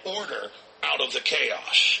bring order out of the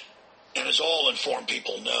chaos. And as all informed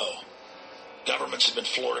people know, governments have been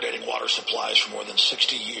fluoridating water supplies for more than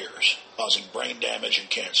 60 years, causing brain damage and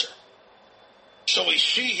cancer. So we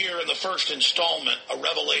see here in the first installment a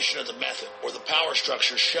revelation of the method, or the power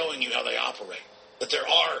structure showing you how they operate. That there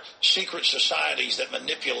are secret societies that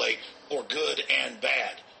manipulate for good and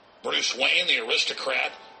bad. Bruce Wayne, the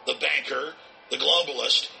aristocrat, the banker, the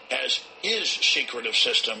globalist, has his secretive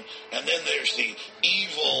system, and then there's the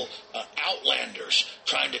evil outlanders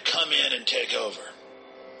trying to come in and take over.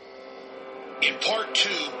 In Part 2,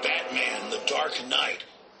 Batman, The Dark Knight,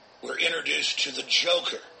 we're introduced to the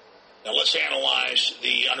Joker. Now let's analyze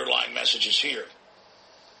the underlying messages here.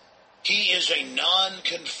 He is a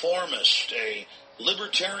nonconformist, a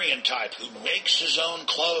libertarian type who makes his own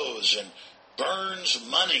clothes and burns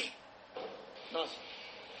money. Nothing.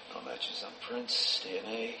 No matches on prints,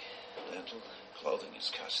 DNA, dental, clothing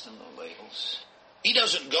is custom, no labels. He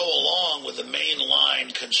doesn't go along with the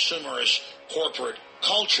mainline consumerist corporate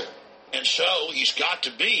culture. And so he's got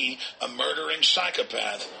to be a murdering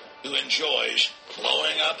psychopath who enjoys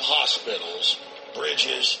blowing up hospitals,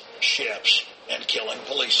 bridges, ships, and killing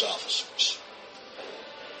police officers.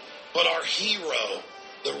 But our hero,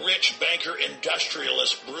 the rich banker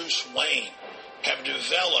industrialist Bruce Wayne, have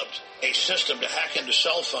developed a system to hack into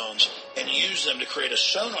cell phones and use them to create a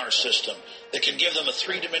sonar system that can give them a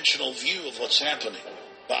three-dimensional view of what's happening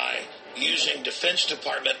by using Defense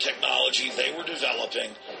Department technology they were developing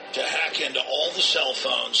to hack into all the cell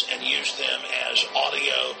phones and use them as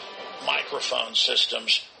audio microphone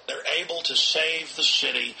systems. They're able to save the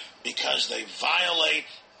city because they violate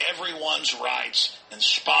everyone's rights and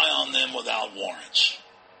spy on them without warrants.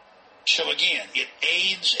 So again, it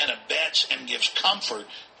aids and abets and gives comfort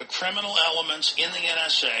to criminal elements in the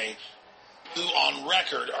NSA who on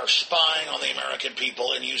record are spying on the American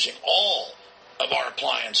people and using all of our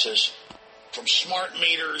appliances, from smart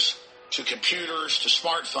meters to computers to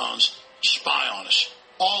smartphones, to spy on us.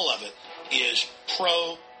 All of it is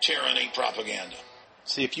pro-tyranny propaganda.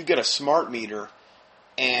 See, if you get a smart meter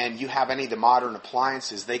and you have any of the modern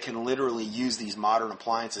appliances, they can literally use these modern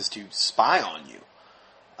appliances to spy on you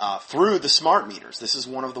through the smart meters. This is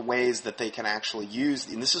one of the ways that they can actually use,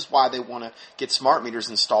 and this is why they want to get smart meters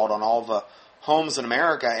installed on all the homes in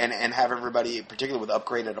America and have everybody, particularly with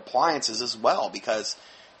upgraded appliances as well, because,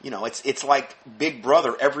 you know, it's like Big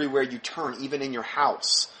Brother everywhere you turn, even in your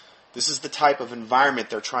house. This is the type of environment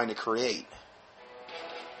they're trying to create.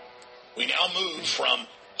 We now move from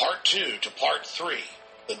Part 2 to Part 3,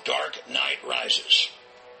 The Dark Knight Rises.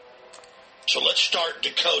 So let's start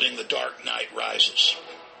decoding The Dark Knight Rises.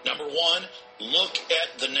 Number one, look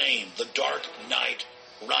at the name, The Dark Knight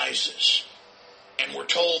Rises. And we're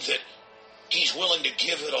told that he's willing to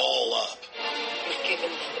give it all up. We've given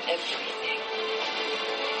him everything.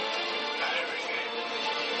 Not everything.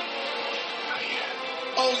 Not yet.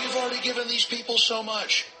 Oh, you've already given these people so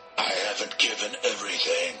much. I haven't given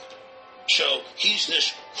everything. So he's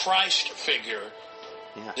this Christ figure,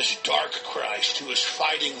 this dark Christ who is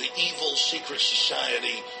fighting the evil secret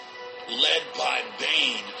society led by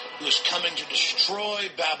Bane, who is coming to destroy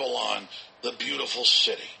Babylon, the beautiful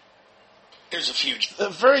city. Here's a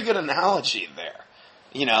very good analogy there.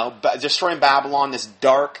 You know, destroying Babylon, this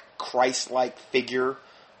dark Christ-like figure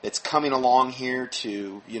that's coming along here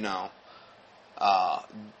to,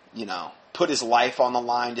 put his life on the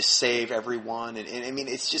line to save everyone. And I mean,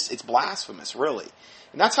 it's blasphemous, really.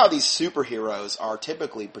 And that's how these superheroes are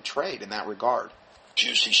typically portrayed in that regard.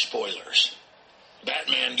 Juicy spoilers.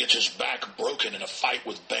 Batman gets his back broken in a fight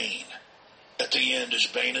with Bane. At the end, as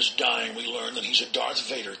Bane is dying, we learn that he's a Darth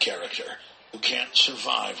Vader character who can't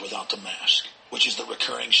survive without the mask, which is the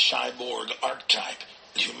recurring cyborg archetype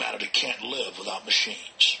that humanity can't live without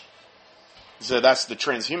machines. So that's the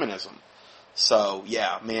transhumanism. So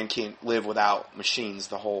yeah, man can't live without machines.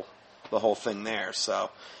 The whole thing there.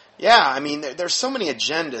 So yeah, I mean, there's so many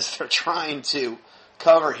agendas they're trying to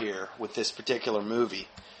cover here with this particular movie.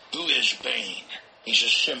 Who is Bane? He's a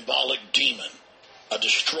symbolic demon, a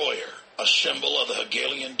destroyer, a symbol of the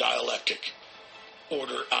Hegelian dialectic,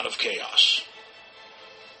 order out of chaos.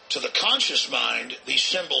 To the conscious mind, these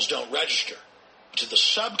symbols don't register. To the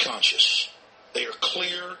subconscious, they are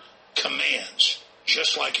clear commands,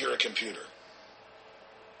 just like you're a computer.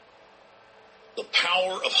 The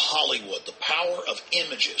power of Hollywood, the power of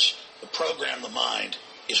images to program the mind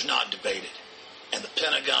is not debated. And the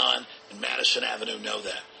Pentagon and Madison Avenue know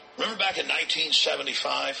that. Remember back in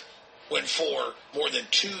 1975, when for more than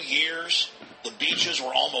 2 years, the beaches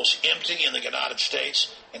were almost empty in the United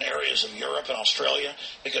States and areas of Europe and Australia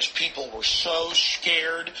because people were so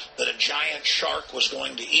scared that a giant shark was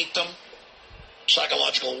going to eat them?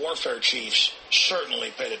 Psychological warfare chiefs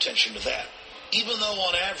certainly paid attention to that. Even though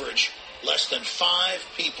on average, less than 5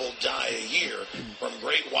 people die a year from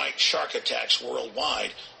great white shark attacks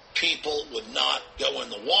worldwide, people would not go in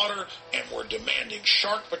the water and were demanding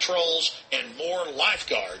shark patrols and more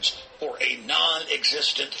lifeguards for a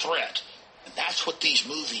non-existent threat. And that's what these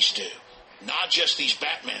movies do. Not just these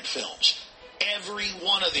Batman films. Every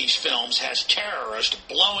one of these films has terrorists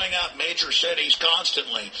blowing up major cities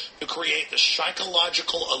constantly to create the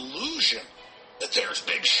psychological illusion that there's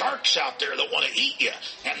big sharks out there that want to eat you.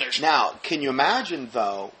 And there's Now, can you imagine,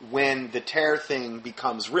 though, when the terror thing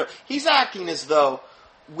becomes real? He's acting as though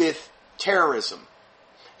with terrorism.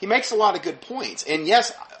 He makes a lot of good points. And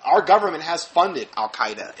yes, our government has funded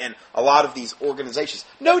Al-Qaeda and a lot of these organizations.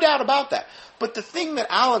 No doubt about that. But the thing that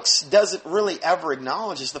Alex doesn't really ever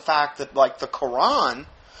acknowledge is the fact that, like, the Quran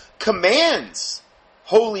commands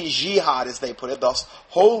holy jihad, as they put it, thus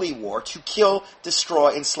holy war, to kill,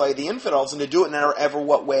 destroy, and slay the infidels, and to do it in ever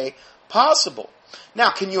what way possible. Now,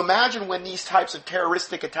 can you imagine when these types of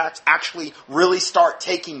terroristic attacks actually really start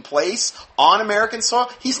taking place on American soil?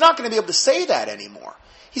 He's not going to be able to say that anymore.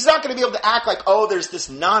 He's not going to be able to act like, oh, there's this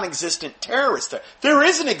non-existent terrorist threat. There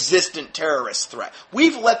is an existent terrorist threat.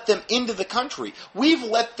 We've let them into the country. We've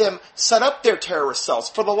let them set up their terrorist cells.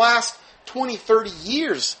 For the last 20, 30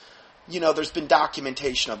 years, there's been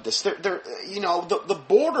documentation of this. The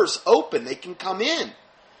border's open. They can come in.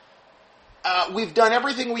 We've done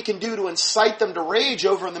everything we can do to incite them to rage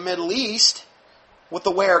over in the Middle East with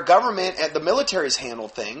the way our government and the military's handle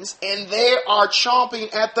things, and they are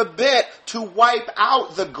chomping at the bit to wipe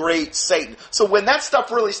out the great Satan. So when that stuff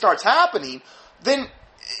really starts happening, then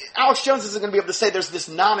Alex Jones isn't going to be able to say there's this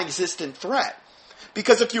non-existent threat.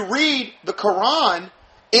 Because if you read the Quran,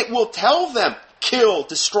 it will tell them, kill,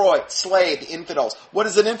 destroy, slay the infidels. What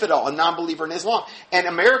is an infidel? A non-believer in Islam. And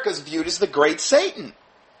America's viewed as the great Satan.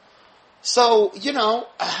 So,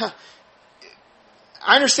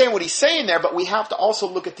 I understand what he's saying there, but we have to also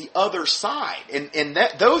look at the other side. And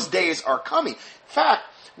those days are coming. In fact,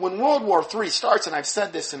 when World War III starts, and I've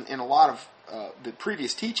said this in a lot of the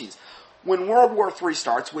previous teachings, when World War III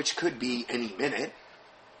starts, which could be any minute,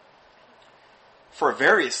 for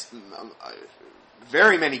very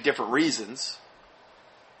many different reasons,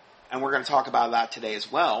 and we're going to talk about that today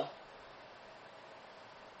as well,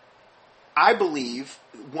 I believe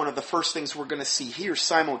one of the first things we're going to see here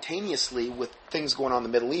simultaneously with things going on in the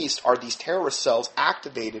Middle East are these terrorist cells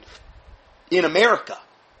activated in America.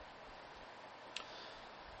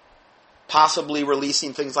 Possibly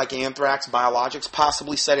releasing things like anthrax, biologics,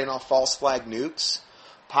 possibly setting off false flag nukes,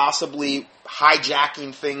 possibly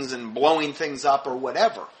hijacking things and blowing things up or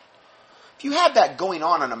whatever. If you had that going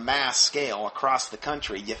on a mass scale across the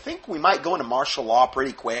country, you think we might go into martial law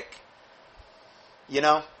pretty quick?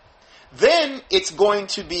 Then it's going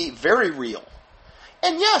to be very real.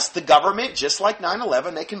 And yes, the government, just like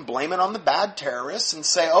 9/11, they can blame it on the bad terrorists and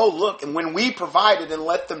say, oh, look, and when we provided and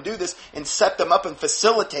let them do this and set them up and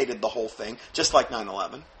facilitated the whole thing, just like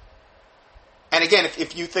 9/11. And again,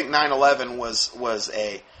 if you think 9/11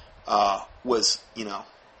 was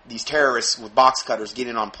these terrorists with box cutters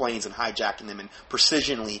getting on planes and hijacking them and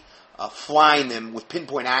precisionally flying them with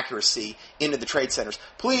pinpoint accuracy into the trade centers,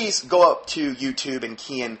 please go up to YouTube and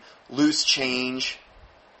key in Loose Change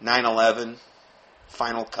 9/11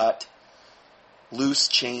 Final Cut. Loose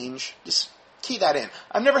Change. Just key that in.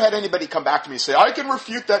 I've never had anybody come back to me and say, I can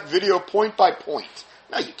refute that video point by point.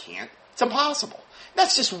 No, you can't. It's impossible.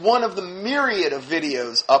 That's just one of the myriad of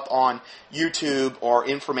videos up on YouTube or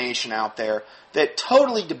information out there that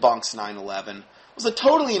totally debunks 9/11. It was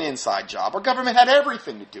totally an inside job. Our government had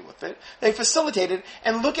everything to do with it. They facilitated,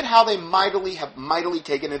 and look at how they have mightily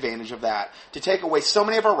taken advantage of that to take away so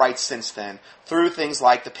many of our rights since then through things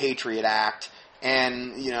like the Patriot Act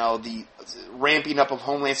and, the ramping up of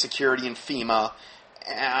Homeland Security and FEMA.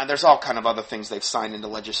 And there's all kind of other things they've signed into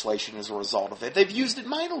legislation as a result of it. They've used it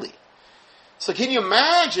mightily. So can you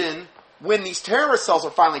imagine when these terrorist cells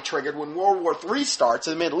are finally triggered, when World War III starts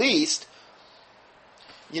in the Middle East,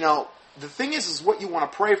 the thing is what you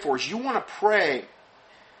want to pray for is you want to pray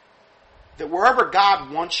that wherever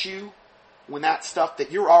God wants you, when that stuff,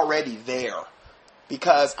 that you're already there.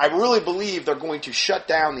 Because I really believe they're going to shut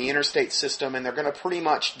down the interstate system and they're going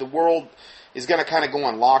to the world is going to kind of go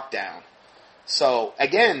on lockdown. So,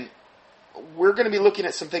 again, we're going to be looking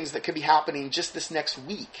at some things that could be happening just this next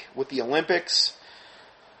week with the Olympics,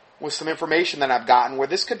 with some information that I've gotten where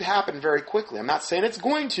this could happen very quickly. I'm not saying it's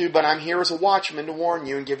going to, but I'm here as a watchman to warn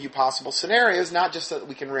you and give you possible scenarios, not just so that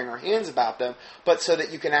we can wring our hands about them, but so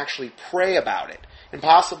that you can actually pray about it. And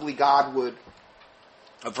possibly God would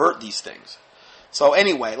avert these things. So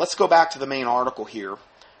anyway, let's go back to the main article here.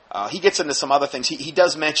 He gets into some other things. He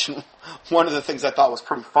does mention one of the things I thought was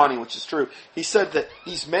pretty funny, which is true. He said that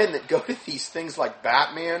these men that go to these things like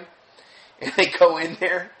Batman, and they go in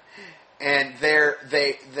there, and they're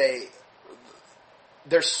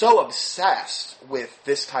so obsessed with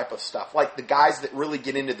this type of stuff. Like the guys that really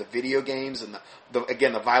get into the video games and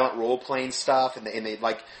the violent role playing stuff, and they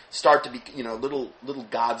like start to be little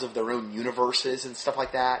gods of their own universes and stuff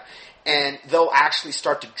like that. And they'll actually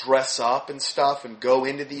start to dress up and stuff and go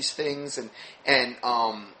into these things. And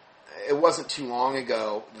it wasn't too long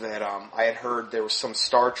ago that I had heard there was some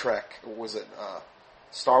Star Trek, or was it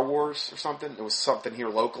Star Wars or something? It was something here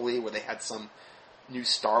locally where they had some new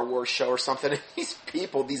Star Wars show or something. And these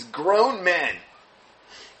people, these grown men,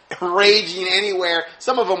 raging anywhere.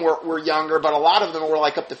 Some of them were younger, but a lot of them were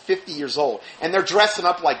like up to 50 years old. And they're dressing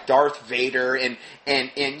up like Darth Vader and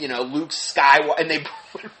Luke Skywalker, and they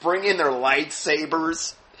bring in their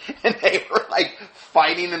lightsabers, and they were like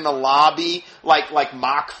fighting in the lobby, like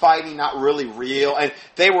mock fighting, not really real. And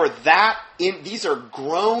they were these are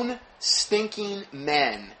grown, stinking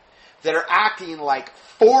men that are acting like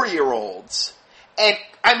 4-year-olds. And,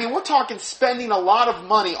 I mean, we're talking spending a lot of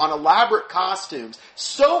money on elaborate costumes,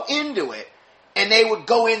 so into it, and they would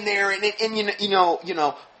go in there and him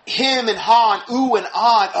and Han, ooh and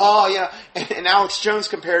ah, and Alex Jones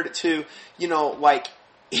compared it to,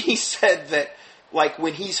 he said that,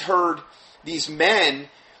 when he's heard these men,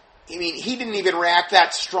 I mean, he didn't even react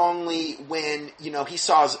that strongly when, he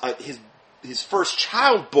saw his first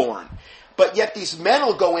child born. But yet these men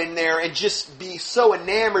will go in there and just be so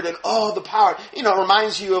enamored and, the power. It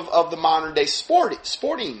reminds you of the modern day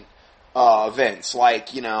sporting events, like,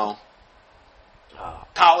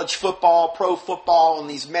 college football, pro football, and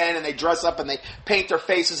these men, and they dress up and they paint their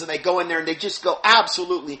faces and they go in there and they just go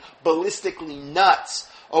absolutely ballistically nuts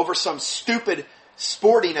over some stupid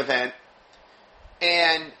sporting event.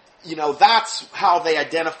 And, that's how they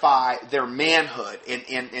identify their manhood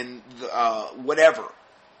and whatever.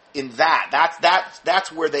 In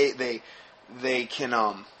that's where they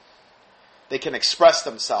can express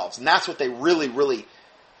themselves, and that's what they really, really,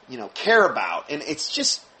 care about. And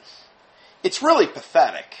it's really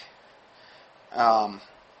pathetic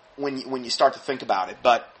when you start to think about it.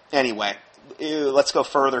 But anyway, let's go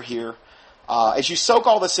further here. As you soak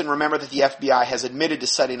all this in, remember that the FBI has admitted to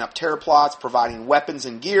setting up terror plots, providing weapons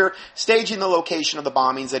and gear, staging the location of the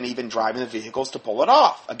bombings, and even driving the vehicles to pull it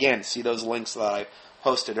off. Again, see those links that I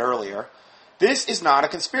posted earlier. This is not a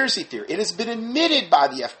conspiracy theory. It has been admitted by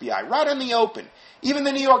the FBI right in the open. Even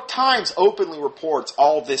the New York Times openly reports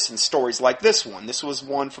all this in stories like this one. This was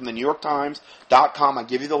one from the NewYorkTimes.com. I'll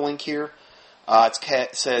give you the link here.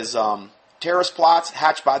 It says, terrorist plots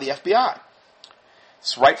hatched by the FBI.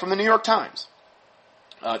 It's right from the New York Times.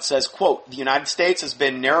 It says, quote, the United States has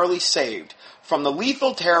been narrowly saved from the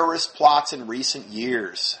lethal terrorist plots in recent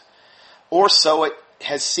years. Or so it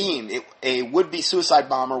has seemed. A would-be suicide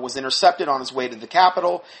bomber was intercepted on his way to the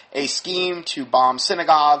Capitol. A scheme to bomb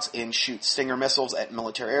synagogues and shoot Stinger missiles at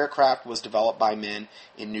military aircraft was developed by men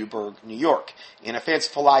in Newburgh, New York. And a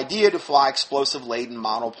fanciful idea to fly explosive-laden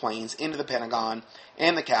model planes into the Pentagon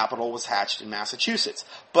and the Capitol was hatched in Massachusetts.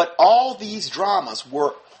 But all these dramas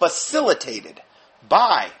were facilitated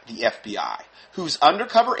by the FBI, whose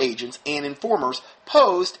undercover agents and informers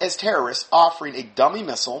posed as terrorists offering a dummy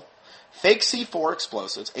missile, fake C4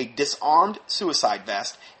 explosives, a disarmed suicide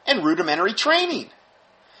vest, and rudimentary training.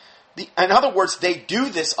 In other words, they do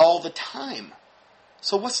this all the time.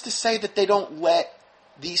 So what's to say that they don't let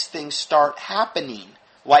these things start happening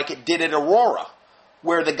like it did at Aurora,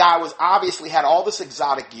 where the guy was obviously had all this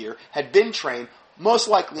exotic gear, had been trained, most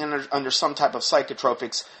likely under some type of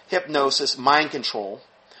psychotropics, hypnosis, mind control,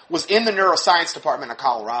 was in the neuroscience department of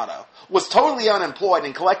Colorado, was totally unemployed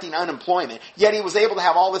and collecting unemployment, yet he was able to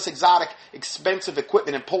have all this exotic, expensive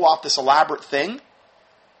equipment and pull off this elaborate thing?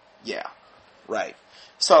 Yeah, right.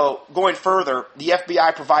 So, going further, the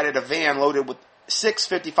FBI provided a van loaded with 6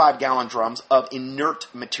 55-gallon drums of inert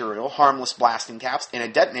material, harmless blasting caps, and a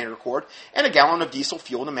detonator cord, and a gallon of diesel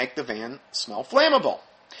fuel to make the van smell flammable.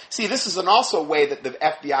 See, this is also a way that the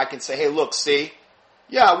FBI can say, hey, look, see,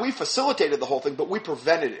 yeah, we facilitated the whole thing, but we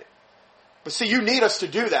prevented it. But see, you need us to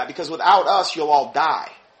do that, because without us, you'll all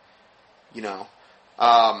die. You know.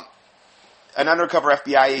 An undercover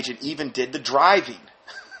FBI agent even did the driving.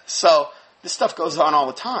 So, this stuff goes on all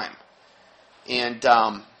the time. And,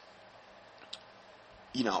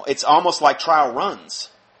 you know, it's almost like trial runs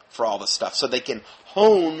for all this stuff. So they can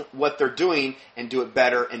hone what they're doing and do it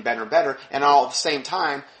better and better and better. And all at the same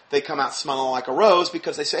time, they come out smelling like a rose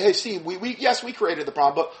because they say, hey, see, yes, we created the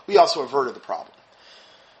problem, but we also averted the problem.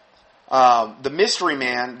 The mystery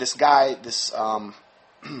man, this guy, this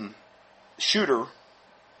shooter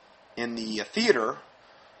in the theater,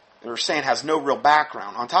 they're saying has no real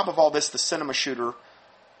background. On top of all this, the cinema shooter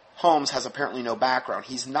Holmes has apparently no background.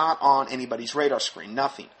 He's not on anybody's radar screen,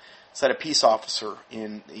 nothing. Said a peace officer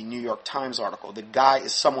in a New York Times article. The guy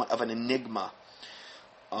is somewhat of an enigma.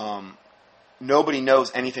 Nobody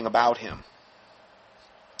knows anything about him.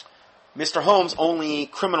 Mr. Holmes' only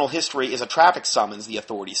criminal history is a traffic summons, the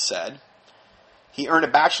authorities said. He earned a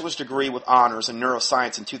bachelor's degree with honors in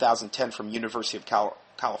neuroscience in 2010 from University of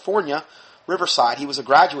California, Riverside. He was a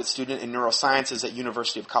graduate student in neurosciences at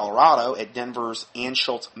University of Colorado at Denver's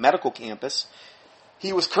Anschutz Medical Campus.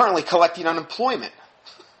 He was currently collecting unemployment.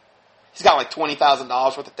 He's got like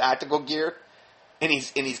 $20,000 worth of tactical gear, and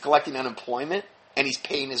he's collecting unemployment, and he's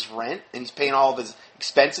paying his rent, and he's paying all of his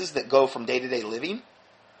expenses that go from day-to-day living.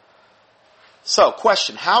 So,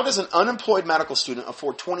 question, how does an unemployed medical student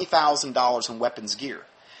afford $20,000 in weapons gear?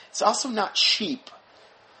 It's also not cheap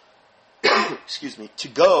excuse me, to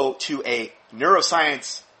go to a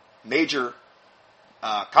neuroscience major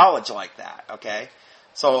college like that, okay?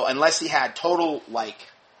 So unless he had total, like,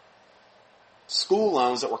 school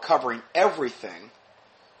loans that were covering everything.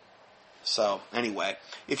 So, anyway,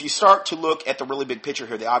 if you start to look at the really big picture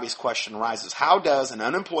here, the obvious question arises, how does an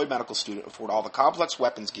unemployed medical student afford all the complex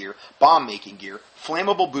weapons gear, bomb-making gear,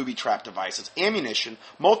 flammable booby trap devices, ammunition,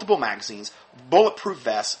 multiple magazines, bulletproof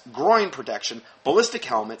vests, groin protection, ballistic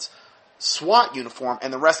helmets, SWAT uniform,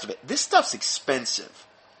 and the rest of it? This stuff's expensive.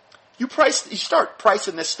 You start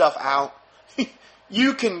pricing this stuff out,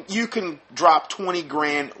 you can drop 20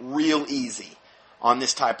 grand real easy on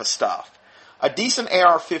this type of stuff. A decent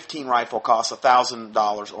AR-15 rifle costs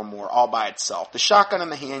 $1,000 or more all by itself. The shotgun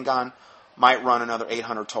and the handgun might run another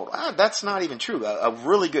 $800 total. That's not even true. A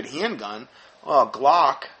really good handgun, a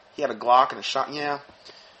Glock. He had a Glock and a shotgun. Yeah,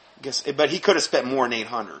 but he could have spent more than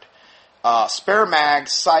 $800. Spare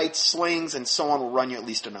mags, sights, slings, and so on will run you at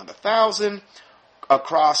least another $1,000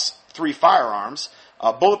 across 3 firearms.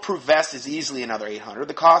 Bulletproof vest is easily another $800.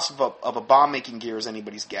 The cost of a bomb-making gear is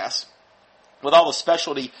anybody's guess. With all the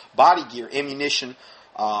specialty body gear, ammunition,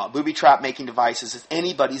 booby trap making devices, is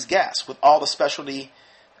anybody's guess. With all the specialty,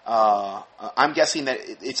 I'm guessing that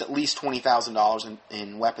it's at least $20,000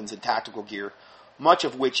 in weapons and tactical gear, much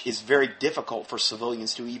of which is very difficult for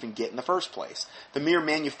civilians to even get in the first place. The mere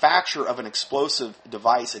manufacture of an explosive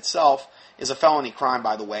device itself is a felony crime,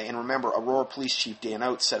 by the way. And remember, Aurora Police Chief Dan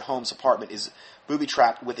Oates said Holmes' apartment is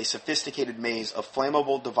booby-trapped with a sophisticated maze of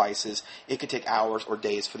flammable devices. It could take hours or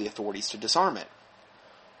days for the authorities to disarm it.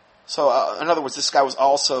 So, in other words, this guy was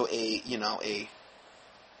also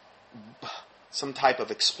some type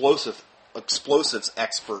of explosives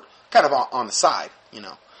expert, kind of on the side,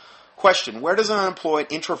 Question, where does an unemployed,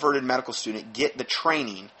 introverted medical student get the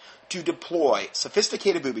training to deploy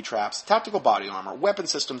sophisticated booby traps, tactical body armor, weapon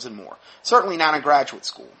systems, and more? Certainly not in graduate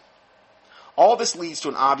school. All this leads to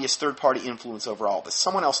an obvious third-party influence over all this.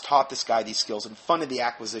 Someone else taught this guy these skills and funded the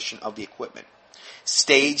acquisition of the equipment.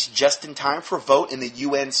 Staged just in time for a vote in the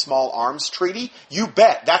UN Small Arms Treaty? You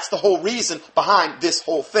bet. That's the whole reason behind this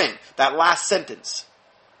whole thing. That last sentence.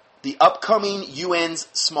 The upcoming UN's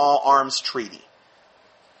Small Arms Treaty.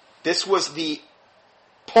 This was the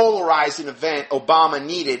polarizing event Obama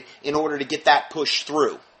needed in order to get that pushed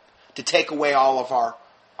through, to take away all of our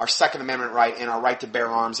Second Amendment right and our right to bear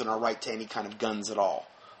arms and our right to any kind of guns at all.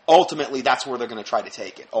 Ultimately, that's where they're going to try to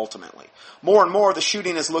take it, ultimately. More and more, the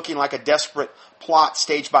shooting is looking like a desperate plot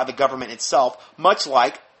staged by the government itself, much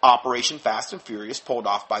like Operation Fast and Furious pulled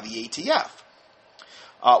off by the ATF,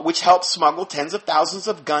 which helped smuggle tens of thousands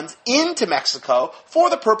of guns into Mexico for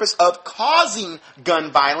the purpose of causing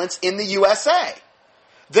gun violence in the USA,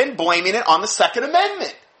 then blaming it on the Second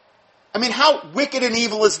Amendment. I mean, how wicked and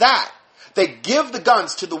evil is that? They give the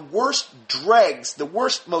guns to the worst dregs, the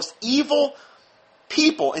worst, most evil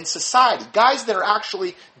people in society, guys that are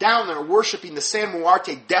actually down there worshiping the San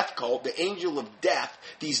Muerte death cult, the angel of death,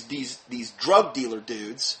 these drug dealer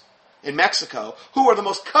dudes in Mexico, who are the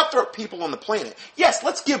most cutthroat people on the planet. Yes,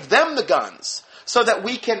 let's give them the guns so that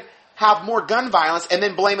we can have more gun violence and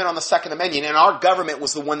then blame it on the Second Amendment, and our government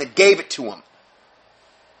was the one that gave it to them.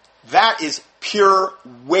 That is pure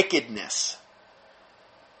wickedness.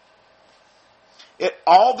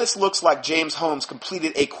 All this looks like James Holmes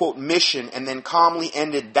completed a, quote, mission and then calmly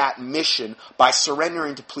ended that mission by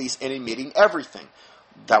surrendering to police and admitting everything.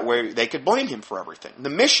 That way they could blame him for everything.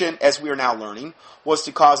 The mission, as we are now learning, was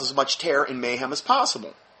to cause as much terror and mayhem as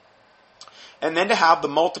possible. And then to have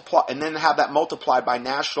that multiplied by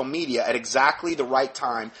national media at exactly the right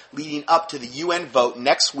time, leading up to the UN vote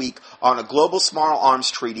next week on a global small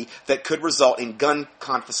arms treaty that could result in gun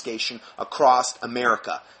confiscation across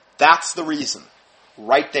America. That's the reason.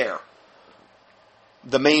 Right there.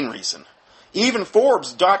 The main reason. Even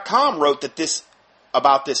Forbes.com wrote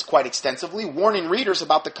about this quite extensively, warning readers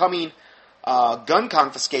about the coming gun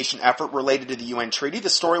confiscation effort related to the UN treaty. The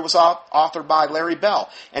story was authored by Larry Bell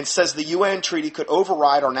and says the UN treaty could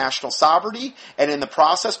override our national sovereignty and in the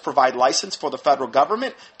process provide license for the federal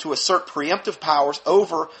government to assert preemptive powers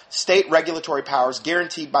over state regulatory powers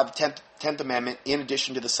guaranteed by the 10th Amendment in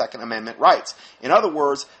addition to the Second Amendment rights. In other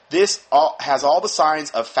words, this has all the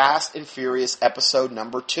signs of Fast and Furious episode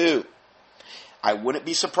number 2. I wouldn't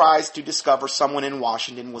be surprised to discover someone in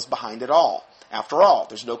Washington was behind it all. After all,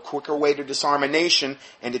 there's no quicker way to disarm a nation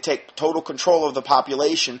and to take total control of the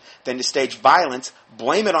population than to stage violence,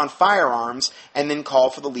 blame it on firearms, and then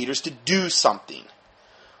call for the leaders to do something.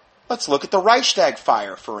 Let's look at the Reichstag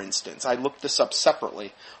fire, for instance. I looked this up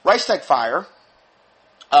separately. Reichstag fire,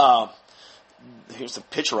 here's a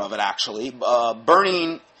picture of it actually,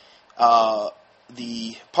 burning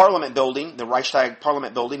the Parliament building, the Reichstag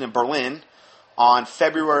Parliament building in Berlin, on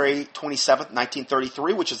February 27,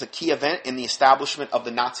 1933, which is a key event in the establishment of the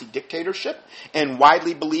Nazi dictatorship and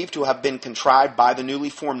widely believed to have been contrived by the newly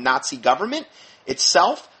formed Nazi government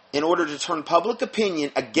itself in order to turn public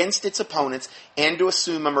opinion against its opponents and to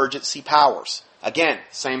assume emergency powers. Again,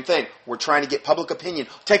 same thing. We're trying to get public opinion.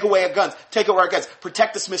 Take away our guns. Take away our guns.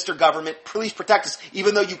 Protect us, Mr. Government. Please protect us,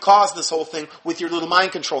 even though you caused this whole thing with your little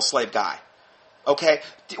mind control slave guy. Okay?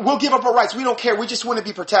 We'll give up our rights. We don't care. We just want to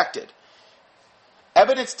be protected.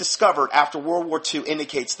 Evidence discovered after World War II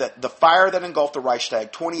indicates that the fire that engulfed the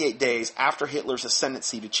Reichstag 28 days after Hitler's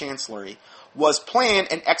ascendancy to chancellery was planned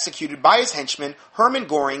and executed by his henchmen Hermann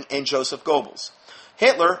Göring and Joseph Goebbels.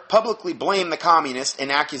 Hitler publicly blamed the communists,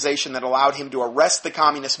 an accusation that allowed him to arrest the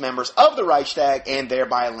communist members of the Reichstag and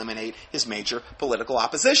thereby eliminate his major political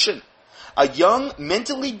opposition. A young,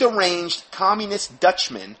 mentally deranged communist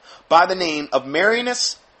Dutchman by the name of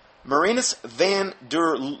Marinus van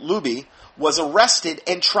der Lubbe was arrested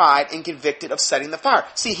and tried and convicted of setting the fire.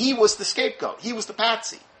 See, he was the scapegoat. He was the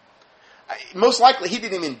patsy. Most likely, he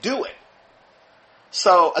didn't even do it.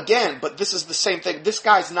 So, again, but this is the same thing. This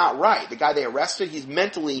guy's not right. The guy they arrested, he's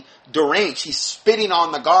mentally deranged. He's spitting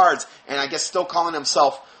on the guards and I guess still calling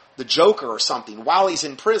himself the Joker or something while he's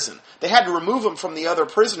in prison. They had to remove him from the other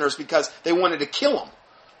prisoners because they wanted to kill him.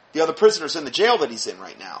 The other prisoners in the jail that he's in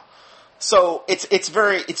right now. So it's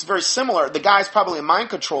very similar. The guy's probably a mind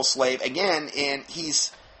control slave again, and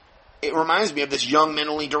it reminds me of this young,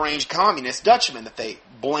 mentally deranged communist Dutchman that they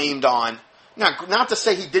blamed on. Now, not to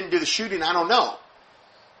say he didn't do the shooting, I don't know.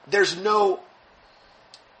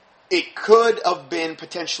 It could have been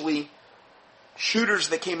potentially shooters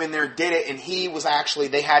that came in there, did it, and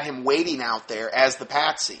they had him waiting out there as the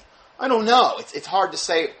patsy. I don't know. It's hard to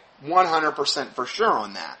say 100% for sure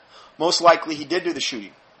on that. Most likely he did do the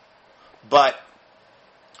shooting. But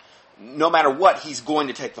no matter what, he's going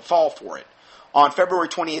to take the fall for it. On February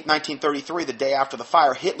 28, 1933, the day after the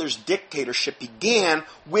fire, Hitler's dictatorship began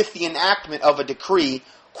with the enactment of a decree,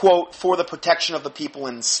 quote, for the protection of the people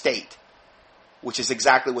and state, which is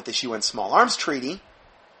exactly what this UN Small Arms Treaty,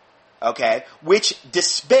 okay, which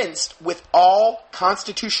dispensed with all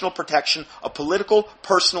constitutional protection of political,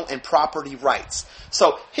 personal, and property rights.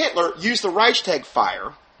 So Hitler used the Reichstag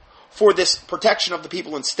fire for this protection of the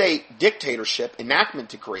people and state dictatorship enactment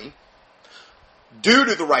decree due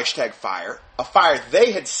to the Reichstag fire, a fire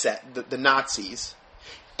they had set, the Nazis.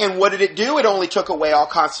 And what did it do? It only took away all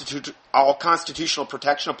constitutional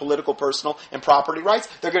protection of political, personal, and property rights.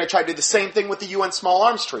 They're going to try to do the same thing with the UN Small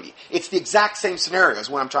Arms Treaty. It's the exact same scenario is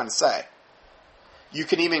what I'm trying to say. You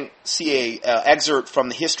can even see a excerpt from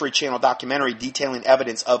the History Channel documentary detailing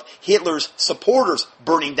evidence of Hitler's supporters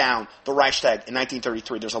burning down the Reichstag in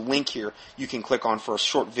 1933. There's a link here you can click on for a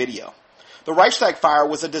short video. The Reichstag fire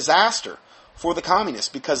was a disaster for the communists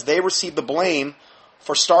because they received the blame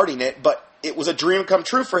for starting it, but it was a dream come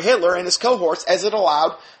true for Hitler and his cohorts as it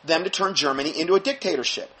allowed them to turn Germany into a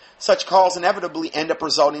dictatorship. Such calls inevitably end up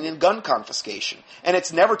resulting in gun confiscation. And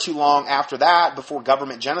it's never too long after that before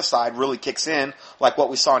government genocide really kicks in, like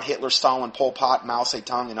what we saw in Hitler, Stalin, Pol Pot, Mao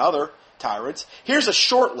Zedong, and other tyrants. Here's a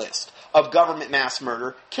short list of government mass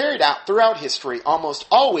murder carried out throughout history, almost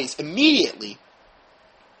always immediately,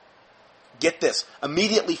 get this,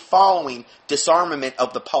 immediately following disarmament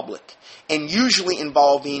of the public, and usually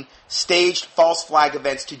involving staged false flag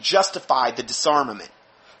events to justify the disarmament.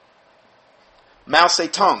 Mao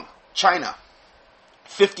Zedong, China,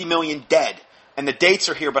 50 million dead. And the dates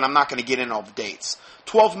are here, but I'm not going to get into all the dates.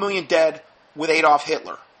 12 million dead with Adolf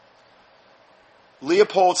Hitler.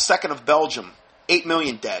 Leopold II of Belgium, 8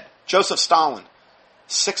 million dead. Joseph Stalin,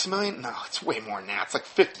 6 million? No, it's way more than that. It's like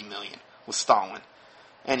 50 million with Stalin.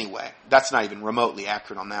 Anyway, that's not even remotely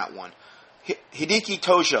accurate on that one. Hideki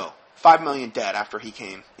Tojo, 5 million dead after he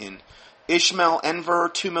came in. Ismail Enver,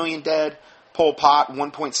 2 million dead. Pol Pot,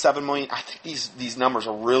 1.7 million. I think these numbers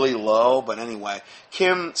are really low, but anyway.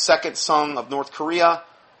 Kim Second-sung of North Korea,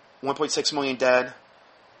 1.6 million dead.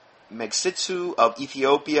 Megsitsu of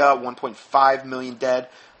Ethiopia, 1.5 million dead.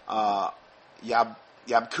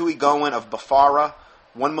 Yabkui Goen of Bafara,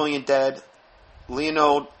 1 million dead.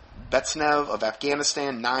 Leonid Betsnev of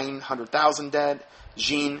Afghanistan, 900,000 dead.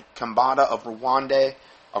 Jean Kambada of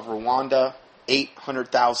Rwanda,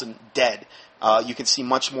 800,000 dead. You can see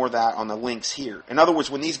much more of that on the links here. In other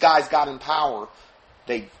words, when these guys got in power,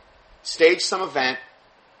 they staged some event.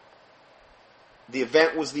 The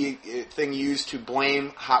event was the thing used to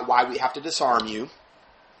blame why we have to disarm you.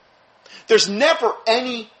 There's never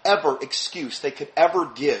any excuse they could ever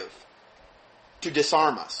give to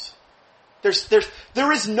disarm us.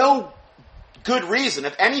 There is no good reason.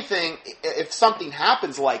 If anything, if something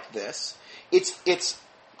happens like this, it's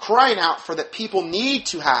crying out for that people need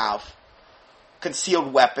to have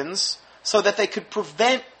concealed weapons so that they could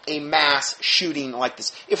prevent a mass shooting like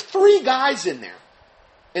this. If 3 guys in there,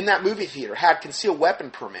 in that movie theater, had concealed weapon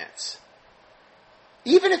permits,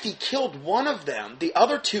 even if he killed one of them, the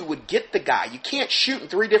other 2 would get the guy. You can't shoot in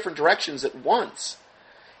 3 different directions at once.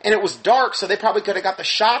 And it was dark, so they probably could have got the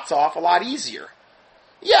shots off a lot easier.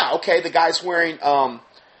 Yeah, okay, the guy's wearing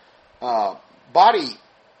body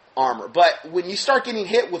armor, but when you start getting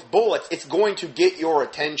hit with bullets, it's going to get your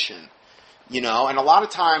attention. And a lot of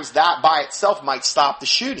times that by itself might stop the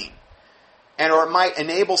shooting. Or it might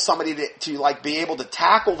enable somebody to be able to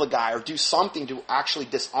tackle the guy or do something to actually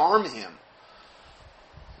disarm him.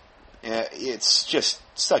 It's just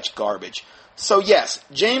such garbage. So yes,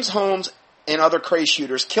 James Holmes and other crazy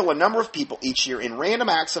shooters kill a number of people each year in random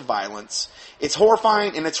acts of violence. It's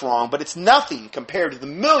horrifying and it's wrong, but it's nothing compared to the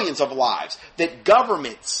millions of lives that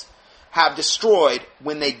governments have destroyed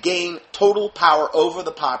when they gain total power over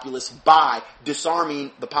the populace by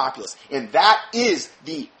disarming the populace. And that is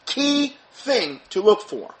the key thing to look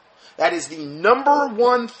for. That is the number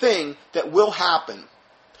one thing that will happen.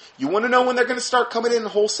 You want to know when they're going to start coming in and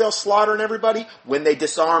wholesale slaughtering everybody? When they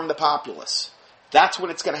disarm the populace. That's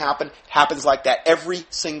when it's going to happen. It happens like that every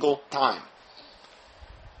single time.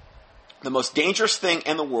 The most dangerous thing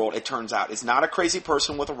in the world, it turns out, is not a crazy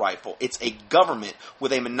person with a rifle. It's a government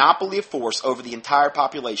with a monopoly of force over the entire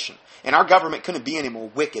population. And our government couldn't be any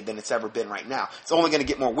more wicked than it's ever been right now. It's only going to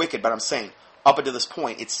get more wicked, but I'm saying, up until this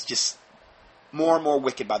point, it's just more and more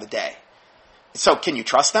wicked by the day. So, can you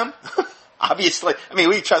trust them? Obviously.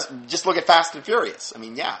 We trust, just look at Fast and Furious.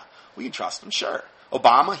 Yeah, we can trust them, sure.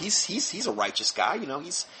 Obama, he's a righteous guy,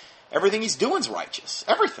 everything he's doing is righteous.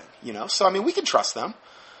 Everything, So, we can trust them.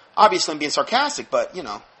 Obviously, I'm being sarcastic, but,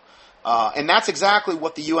 and that's exactly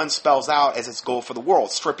what the UN spells out as its goal for the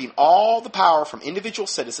world, stripping all the power from individual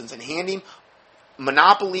citizens and handing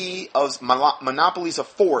monopolies of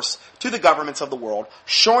force to the governments of the world,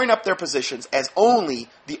 shoring up their positions as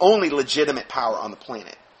the only legitimate power on the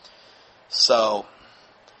planet. So,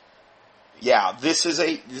 yeah, this is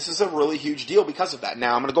a really huge deal because of that.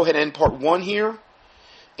 Now, I'm going to go ahead and end part 1 here,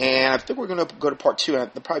 and I think we're going to go to part 2, and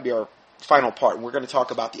that'll probably be our final part. We're going to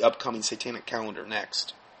talk about the upcoming Satanic Calendar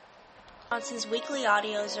next. Johnson's weekly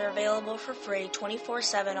audios are available for free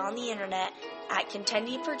 24/7 on the internet at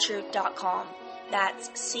contendingfortruth.com. That's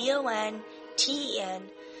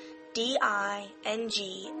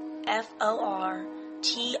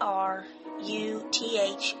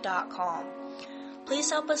CONTENDINGFORTRUTH.com. Please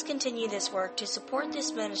help us continue this work. To support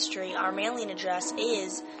this ministry, our mailing address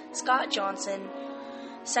is Scott Johnson,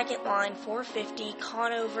 2nd line 450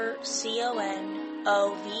 Conover,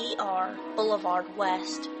 CONOVER Boulevard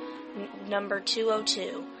West, number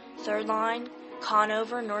 202, 3rd line,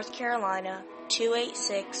 Conover, North Carolina,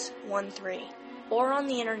 28613. Or on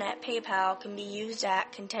the internet, PayPal can be used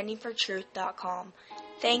at contendingfortruth.com.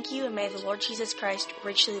 Thank you, and may the Lord Jesus Christ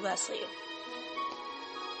richly bless you.